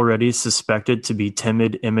is already suspected to be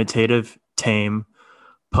timid, imitative, tame.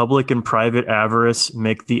 Public and private avarice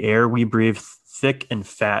make the air we breathe thick and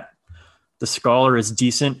fat. The scholar is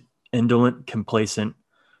decent, indolent, complacent.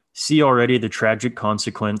 See already the tragic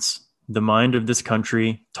consequence. The mind of this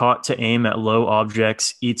country, taught to aim at low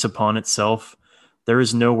objects, eats upon itself. There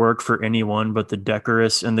is no work for anyone but the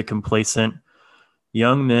decorous and the complacent.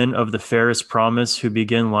 Young men of the fairest promise who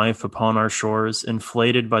begin life upon our shores,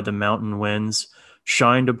 inflated by the mountain winds,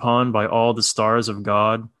 shined upon by all the stars of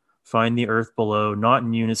God, find the earth below, not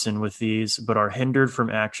in unison with these, but are hindered from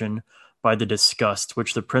action by the disgust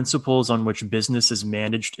which the principles on which business is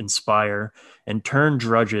managed inspire, and turn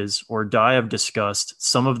drudges or die of disgust,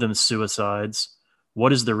 some of them suicides.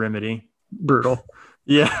 What is the remedy? Brutal.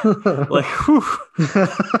 Yeah, like, whew.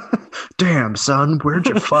 Damn, son, where'd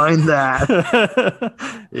you find that?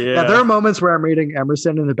 Yeah, there are Yeah. moments where I'm reading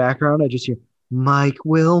Emerson in the background. I just hear Mike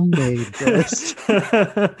Will made this.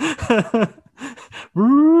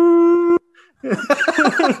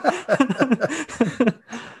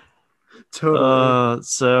 Totally.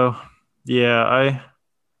 So yeah,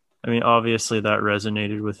 I mean obviously that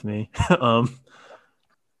resonated with me. Um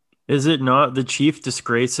is it not the chief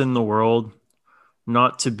disgrace in the world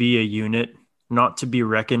not to be a unit, not to be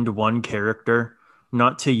reckoned one character,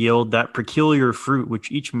 not to yield that peculiar fruit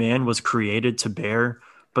which each man was created to bear,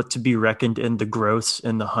 but to be reckoned in the gross,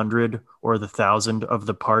 in the hundred or the thousand of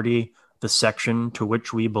the party, the section to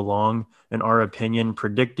which we belong, in our opinion,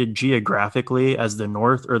 predicted geographically as the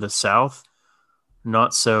North or the South?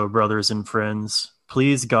 Not so, brothers and friends.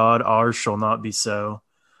 Please God, ours shall not be so.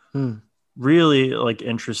 Hmm. Really, like,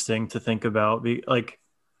 interesting to think about. Like,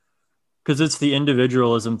 because it's the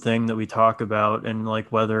individualism thing that we talk about, and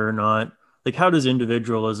like whether or not, like, how does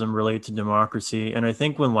individualism relate to democracy? And I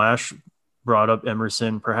think when Lash brought up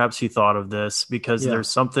Emerson, perhaps he thought of this because Yeah. there's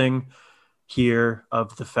something here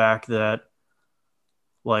of the fact that,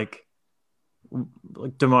 like,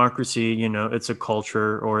 democracy, it's a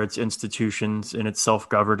culture or it's institutions and it's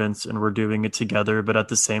self-governance, and we're doing it together, but at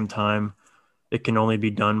the same time it can only be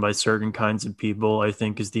done by certain kinds of people, I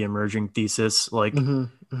think, is the emerging thesis. Like, Hmm.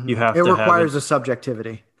 you Hmm. It have to have it. requires a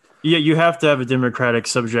subjectivity. Yeah, you have to have a democratic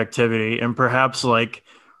subjectivity, and perhaps, like,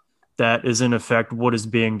 that is in effect what is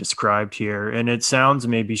being described here. And it sounds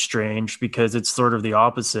maybe strange because it's sort of the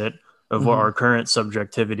opposite of what Hmm. our current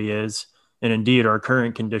subjectivity is. And indeed, our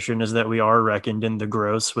current condition is that we are reckoned in the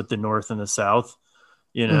gross with the North and the South,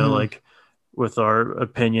 Hmm. like with our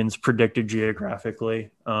opinions predicted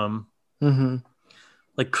geographically. Hmm.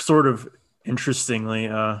 Like, sort of interestingly,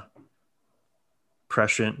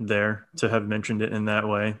 prescient there to have mentioned it in that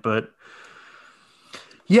way. But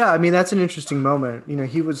Yeah, I mean that's an interesting moment.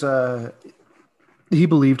 He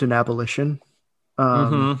believed in abolition.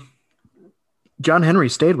 Um, mm-hmm, John Henry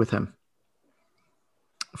stayed with him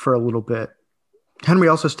for a little bit. Henry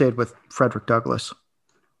also stayed with Frederick Douglass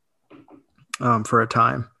for a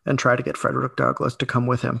time and tried to get Frederick Douglass to come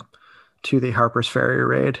with him to the Harper's Ferry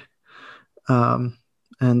raid. Um,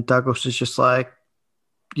 and Douglas is just like,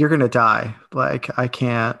 "You're gonna die. Like, I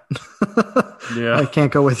can't, yeah. I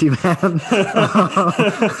can't go with you, man."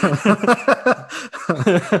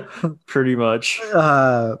 Pretty much.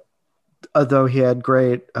 uh, Although he had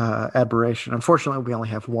great admiration. Unfortunately, we only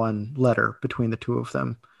have one letter between the two of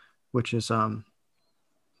them, which is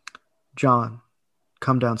John,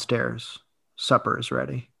 come downstairs. Supper is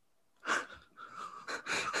ready.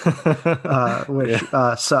 Which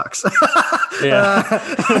Yeah. sucks. Yeah.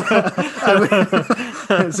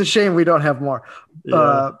 It's a shame we don't have more. Yeah.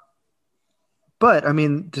 Uh, but I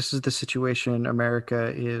mean, this is the situation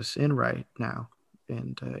America is in right now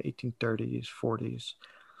in the 1830s, 40s.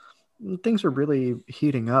 Things are really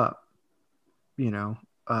heating up, you know.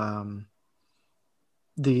 Um,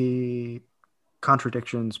 the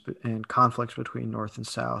contradictions and conflicts between North and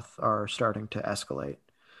South are starting to escalate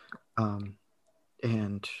um,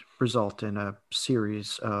 and result in a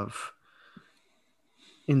series of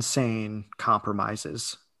insane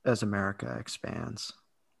compromises as America expands.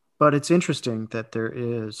 But it's interesting that there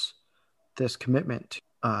is this commitment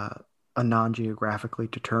to a non geographically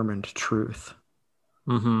determined truth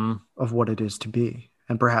Mm-hmm. of what it is to be,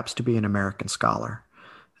 and perhaps to be an American scholar,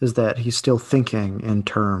 is that he's still thinking in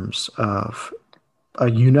terms of a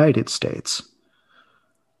United States,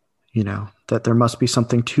 that there must be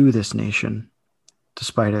something to this nation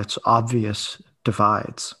despite its obvious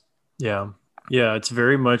divides. Yeah. Yeah. It's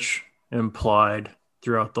very much implied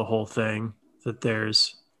throughout the whole thing that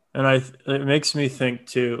and it makes me think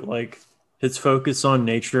too, like, his focus on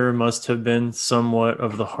nature must have been somewhat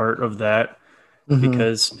of the heart of that, Mm-hmm.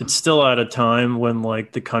 because it's still at a time when,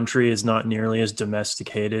 like, the country is not nearly as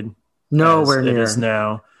domesticated as Nowhere it is near.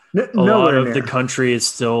 now. A lot Nowhere of the near. country is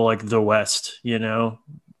still like the West,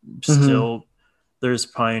 Mm-hmm. still there's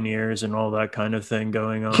pioneers and all that kind of thing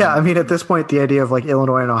going Yeah, I on. mean, at this point, the idea of like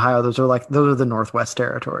Illinois and Ohio, those are the Northwest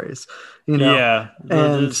territories, Yeah, and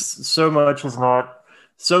there's so much is not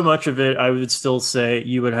so much of it, I would still say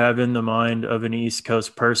you would have in the mind of an East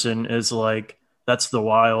Coast person is like, that's the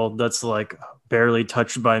wild, that's like barely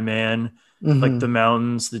touched by man, like the Hmm.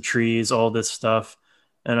 mountains, the trees, all this stuff.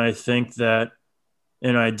 And I think that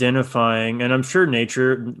in identifying, and I'm sure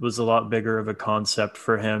nature was a lot bigger of a concept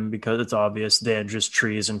for him because it's obvious they had just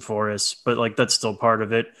trees and forests, but like that's still part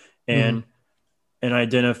of it. Hmm. And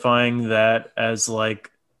identifying that as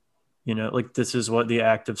like, like this is what the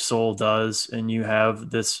active soul does, and you have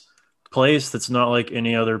this place that's not like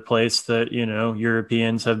any other place that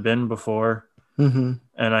Europeans have been before. Hmm.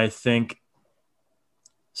 And I think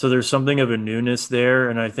so there's something of a newness there,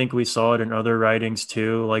 and I think we saw it in other writings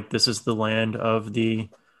too, like this is the land of the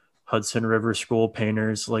Hudson River School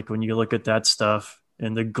painters. Like when you look at that stuff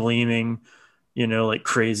and the gleaming, like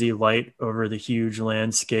crazy light over the huge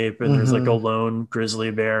landscape, and there's like a Hmm. lone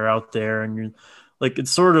grizzly bear out there, and you're like,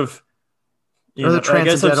 it's sort of, Or the I guess I'm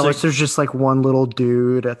transcendentalists, saying, there's just like one little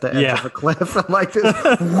dude at the edge yeah. of a cliff and like this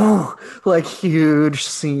whoo, like huge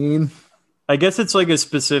scene. I guess it's like a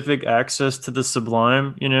specific access to the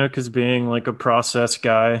sublime, because being like a process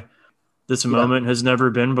guy, this Yeah. moment has never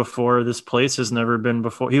been before. This place has never been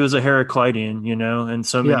before. He was a Heraclitean, in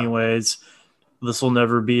so many Yeah. ways. This will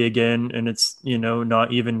never be again. And it's,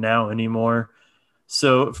 not even now anymore.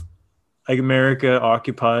 So like America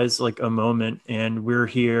occupies like a moment and we're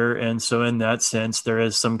here. And so in that sense, there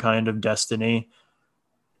is some kind of destiny,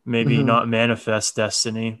 maybe Hmm. not manifest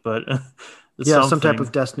destiny, but Yeah, some type of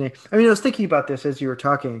something. destiny. I mean, I was thinking about this as you were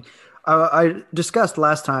talking. I discussed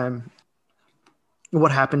last time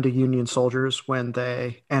what happened to Union soldiers when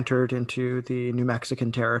they entered into the New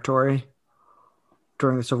Mexican territory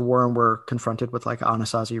during the Civil War and were confronted with like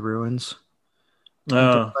Anasazi ruins and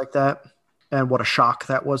things Oh, like that. And what a shock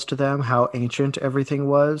that was to them, how ancient everything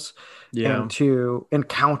was. And yeah. to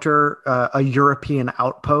encounter a European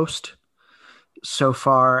outpost so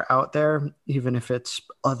far out there, even if it's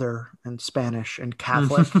other and Spanish and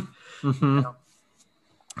Catholic, you Hmm. know,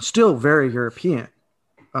 still very European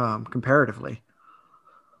comparatively.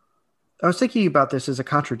 I was thinking about this as a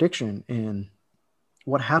contradiction in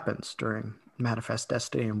what happens during Manifest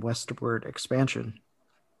Destiny and westward expansion,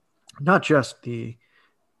 not just the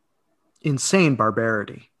insane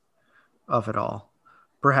barbarity of it all,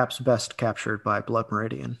 perhaps best captured by Blood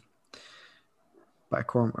Meridian by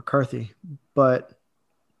Cormac McCarthy, but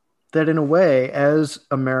that in a way, as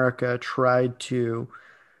America tried to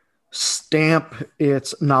stamp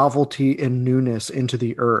its novelty and newness into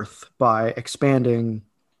the earth by expanding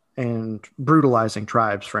and brutalizing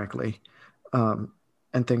tribes, frankly, um,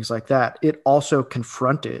 and things like that, it also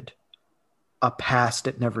confronted a past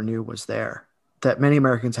it never knew was there that many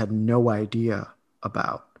Americans had no idea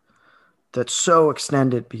about, that so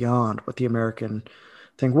extended beyond what the American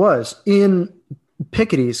thing was. In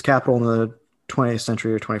Piketty's Capital in the 20th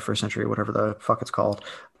century or 21st century, whatever the fuck it's called,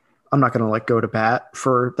 I'm not going to like go to bat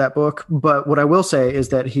for that book, but what I will say is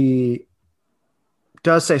that he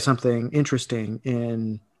does say something interesting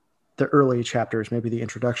in the early chapters, maybe the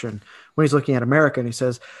introduction, when he's looking at America and he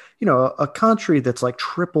says, a country that's like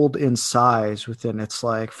tripled in size within its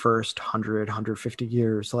like first 150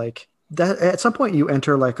 years, like that at some point you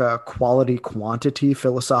enter like a quality quantity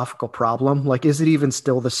philosophical problem. Like, is it even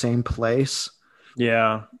still the same place?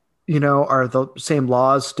 Yeah. Are the same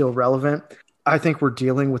laws still relevant? I think we're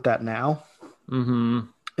dealing with that now Hmm.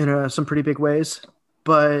 in some pretty big ways,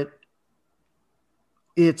 but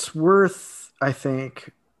it's worth, I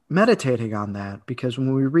think, meditating on that because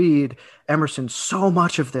when we read Emerson, so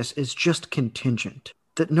much of this is just contingent,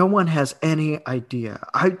 that no one has any idea.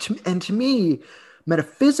 And to me,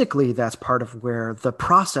 metaphysically, that's part of where the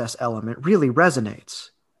process element really resonates,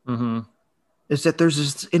 Hmm. is that there's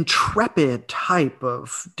this intrepid type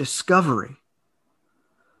of discovery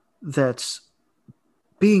that's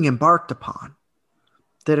being embarked upon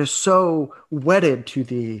that is so wedded to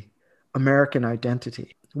the American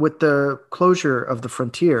identity. With the closure of the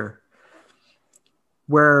frontier,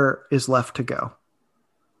 where is left to go?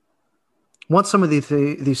 Once some of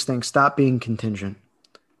these things stop being contingent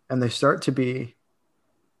and they start to be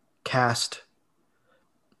cast,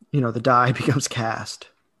 the die becomes cast.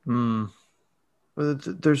 Mm.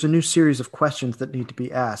 There's a new series of questions that need to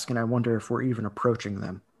be asked, and I wonder if we're even approaching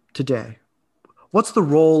them today. What's the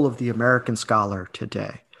role of the American scholar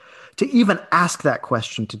today? To even ask that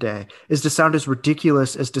question today is to sound as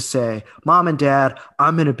ridiculous as to say, Mom and Dad,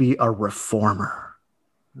 I'm going to be a reformer.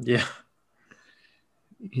 Yeah.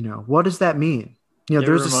 What does that mean? It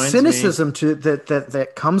There's a reminds me. cynicism to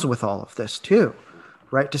that comes with all of this too,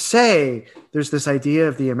 right? To say there's this idea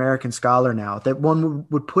of the American scholar now that one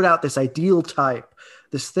would put out this ideal type,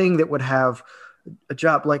 this thing that would have a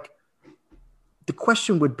job like the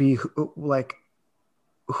question would be like,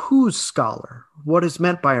 who's scholar? What is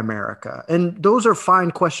meant by America? And those are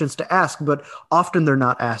fine questions to ask, but often they're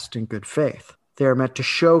not asked in good faith. They are meant to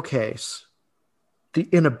showcase the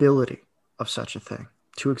inability of such a thing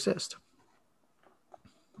to exist.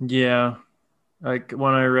 Yeah. Like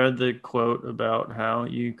when I read the quote about how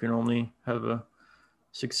you can only have a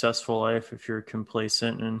successful life if you're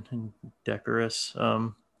complacent and decorous,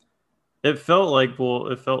 it felt like, well,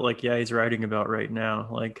 it felt like, yeah, he's writing about right now.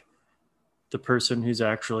 Like the person who's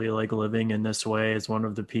actually like living in this way is one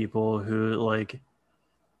of the people who like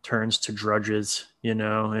turns to drudges,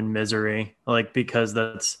 and misery, like because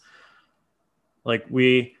that's like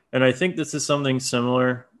and I think this is something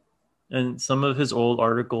similar. And some of his old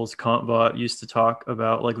articles, Kantbot used to talk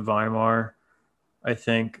about like Weimar. I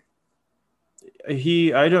think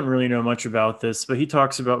I don't really know much about this, but he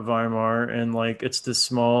talks about Weimar and like it's this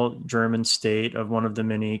small German state of one of the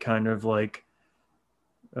many kind of like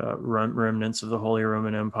remnants of the Holy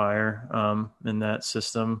Roman Empire in that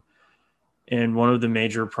system. And one of the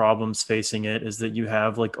major problems facing it is that you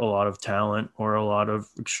have like a lot of talent or a lot of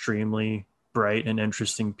extremely bright and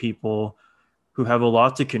interesting people who have a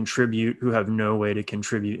lot to contribute, who have no way to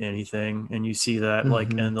contribute anything. And you see that like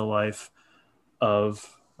Mm-hmm. in the life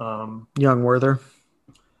of, Young Werther.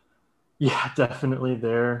 yeah, definitely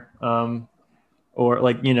there. Or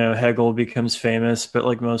like, Hegel becomes famous, but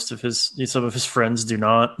like some of his friends do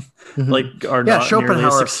not, Mm-hmm. like, are Yeah, not nearly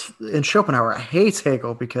as Schopenhauer hates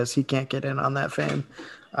Hegel because he can't get in on that fame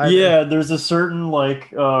either. Yeah, there's a certain like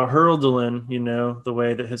Hurldelin, the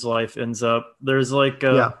way that his life ends up.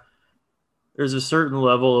 Yeah. There's a certain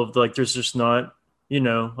level of like there's just not,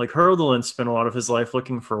 like Hurldelin spent a lot of his life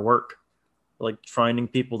looking for work, like finding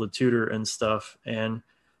people to tutor and stuff. And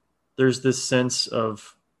there's this sense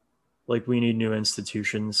of like we need new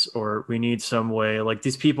institutions or we need some way, like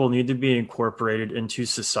these people need to be incorporated into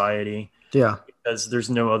society Yeah. because there's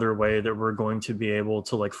no other way that we're going to be able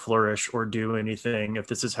to like flourish or do anything if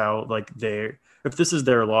this is how like if this is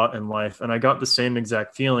their lot in life. And I got the same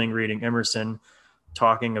exact feeling reading Emerson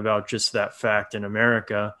talking about just that fact in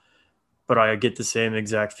America, but I get the same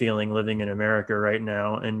exact feeling living in America right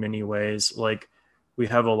now in many ways. Like we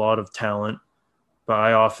have a lot of talent, but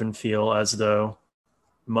I often feel as though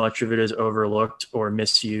much of it is overlooked or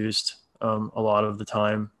misused a lot of the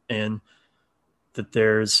time, and that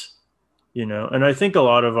there's and I think a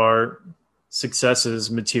lot of our successes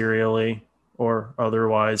materially or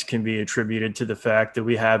otherwise can be attributed to the fact that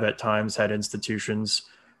we have at times had institutions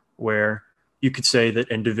where you could say that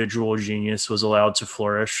individual genius was allowed to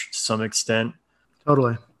flourish to some extent,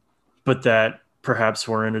 Totally. but that perhaps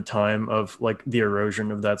we're in a time of like the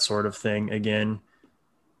erosion of that sort of thing again.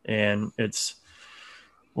 And it's,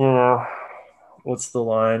 well, what's the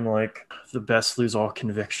line, like the best lose all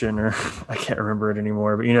conviction, or I can't remember it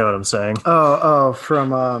anymore, but you know what I'm saying. Oh,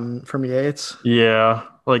 from Yates. Yeah,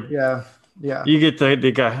 like Yeah. Yeah. you get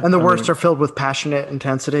the guy. And the I worst mean, are filled with passionate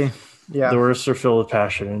intensity. the Yeah. worst are filled with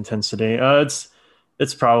passion and intensity.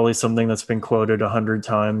 It's probably something that's been quoted 100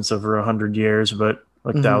 times over 100 years, but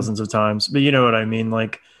like Hmm. thousands of times. But you know what I mean.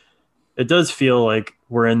 Like it does feel like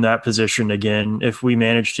we're in that position again if we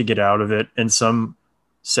manage to get out of it in some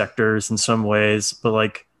sectors in some ways. But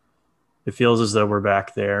like it feels as though we're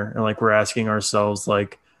back there, and like we're asking ourselves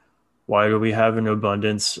like, why do we have an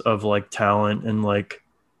abundance of like talent and like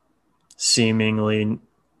seemingly,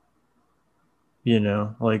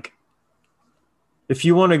 like if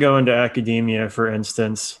you want to go into academia, for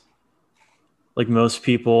instance, like most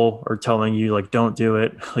people are telling you, like, don't do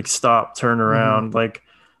it, like, stop, turn Hmm. around. Like,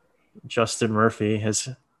 Justin Murphy has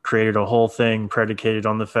created a whole thing predicated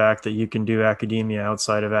on the fact that you can do academia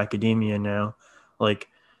outside of academia now. Like,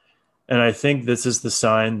 and I think this is the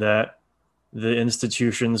sign that the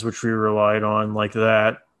institutions which we relied on, like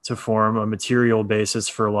that, to form a material basis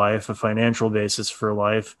for life, a financial basis for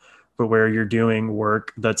life, but where you're doing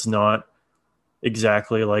work that's not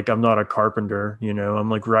exactly like I'm not a carpenter, I'm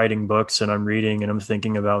like writing books and I'm reading and I'm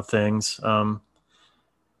thinking about things.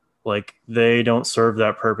 Like they don't serve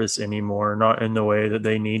that purpose anymore, not in the way that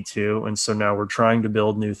they need to. And so now we're trying to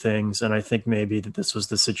build new things. And I think maybe that this was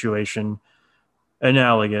the situation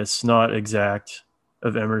analogous, not exact,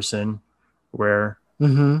 of Emerson, where,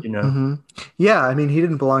 Hmm. you know, Hmm. Yeah. I mean, he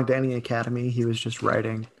didn't belong to any academy. He was just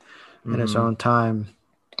writing in his mm-hmm, own time.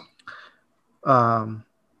 Um,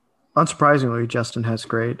 Unsurprisingly, Justin has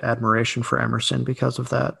great admiration for Emerson because of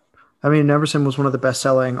that. I mean, Emerson was one of the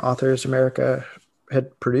best-selling authors America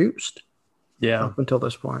had produced yeah, up until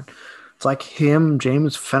this point. It's like him,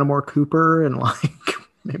 James Fenimore Cooper, and like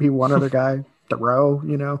maybe one other guy, Thoreau.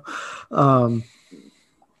 Um,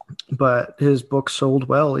 but his book sold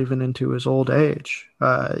well even into his old age,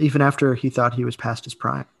 even after he thought he was past his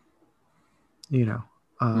prime, you know.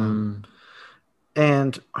 Um, Mm,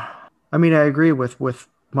 and I mean, I agree with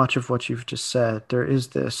much of what you've just said. There is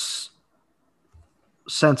this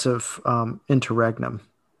sense of interregnum.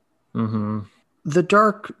 hmm The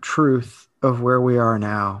dark truth of where we are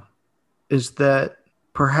now is that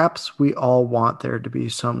perhaps we all want there to be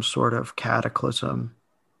some sort of cataclysm,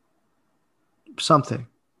 something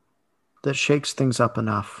that shakes things up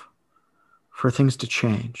enough for things to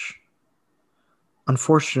change.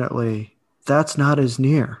 Unfortunately, that's not as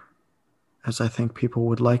near as I think people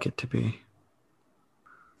would like it to be.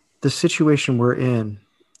 The situation we're in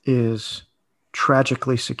is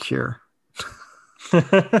tragically secure,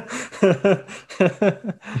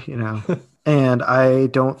 you know, and I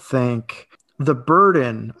don't think the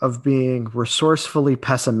burden of being resourcefully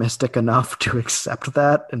pessimistic enough to accept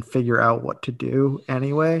that and figure out what to do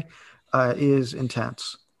anyway is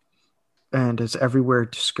intense and is everywhere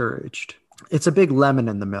discouraged. It's a big lemon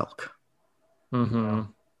in the milk, you know, hmm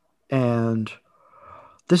and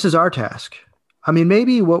this is our task. I mean,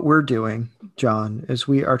 maybe what we're doing, John, is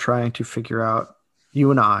we are trying to figure out, you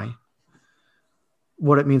and I,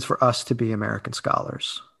 what it means for us to be American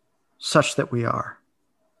scholars, such that we are.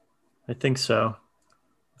 I think so.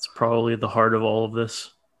 It's probably the heart of all of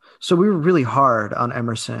this. So we were really hard on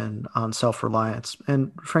Emerson on self reliance.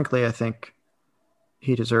 And frankly, I think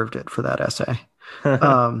he deserved it for that essay.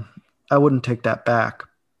 Um, I wouldn't take that back,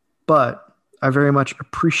 but I very much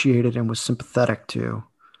appreciated and was sympathetic to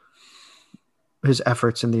his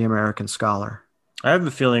efforts in The American Scholar. I have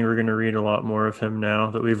a feeling we're going to read a lot more of him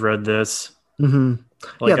now that we've read this. Hmm. Yeah,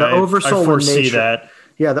 Like the I oversoul and foresee nature. that.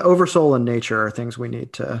 Yeah, the oversoul and nature are things we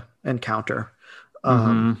need to encounter.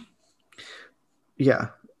 Um, Hmm yeah,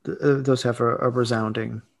 those have a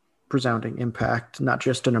resounding impact, not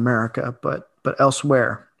just in America, but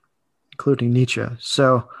elsewhere, including Nietzsche.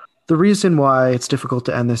 So the reason why it's difficult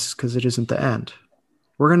to end this is because it isn't the end.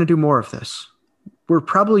 We're going to do more of this. We're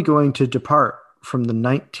probably going to depart from the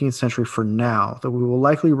 19th century for now, though we will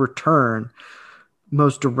likely return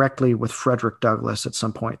most directly with Frederick Douglass at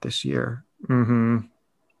some point this year. hmm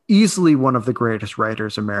Easily one of the greatest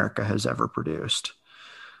writers America has ever produced.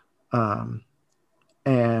 Um,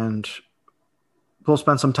 and we'll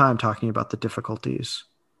spend some time talking about the difficulties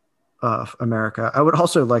of America. I would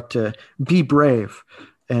also like to be brave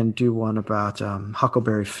and do one about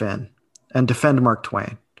Huckleberry Finn and defend Mark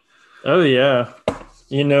Twain. Oh yeah.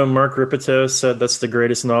 You know, Mark Ripito said that's the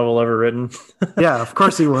greatest novel ever written. Yeah, of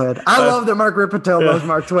course he would. I uh, love that Mark Ripito loves yeah.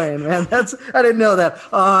 Mark Twain, man. I didn't know that.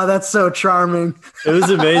 Oh, that's so charming. It was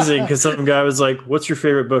amazing because some guy was like, "What's your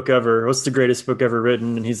favorite book ever? What's the greatest book ever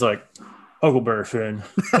written?" And he's like, "Huckleberry Finn."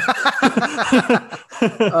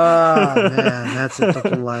 Oh man, that's a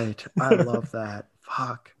delight. I love that.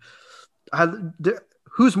 Fuck. I th-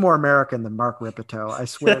 who's more American than Mark Ripito? I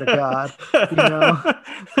swear to God. You know,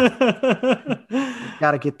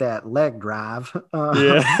 got to get that leg drive.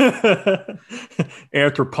 Yeah.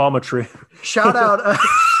 Anthropometry. Shout out,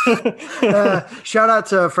 shout out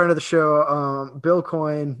to a friend of the show, Bill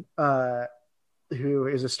Coyne, who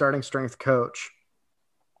is a starting strength coach,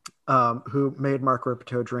 who made Mark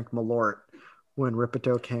Ripito drink Malort when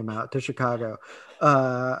Ripito came out to Chicago.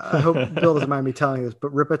 I hope Bill doesn't mind me telling this,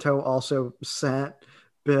 but Ripito also sent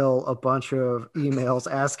Bill a bunch of emails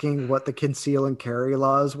asking what the conceal and carry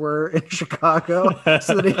laws were in Chicago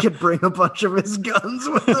so that he could bring a bunch of his guns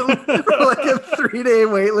with him for like a 3-day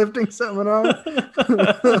weightlifting seminar.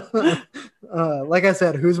 Like I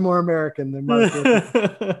said, who's more American than Mark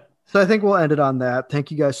Ripito? So I think we'll end it on that.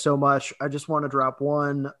 Thank you guys so much. I just want to drop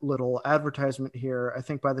one little advertisement here. I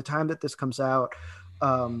think by the time that this comes out,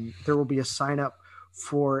 there will be a sign up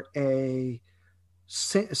for a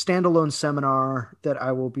standalone seminar that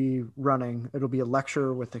I will be running. It'll be a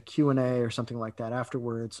lecture with a Q&A or something like that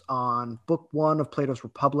afterwards on book one of Plato's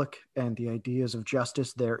Republic and the ideas of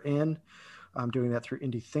justice therein. I'm doing that through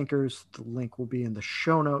Indie Thinkers. The link will be in the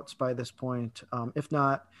show notes by this point. If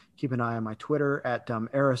not, keep an eye on my Twitter at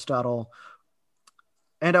Aristotle.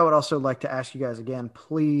 And I would also like to ask you guys again,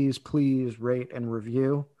 please rate and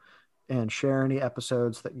review and share any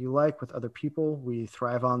episodes that you like with other people. We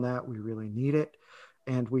thrive on that. We really need it.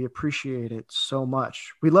 And we appreciate it so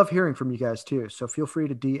much. We love hearing from you guys too. So feel free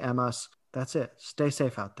to DM us. That's it. Stay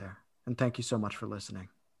safe out there. And thank you so much for listening.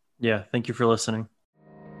 Yeah, thank you for listening.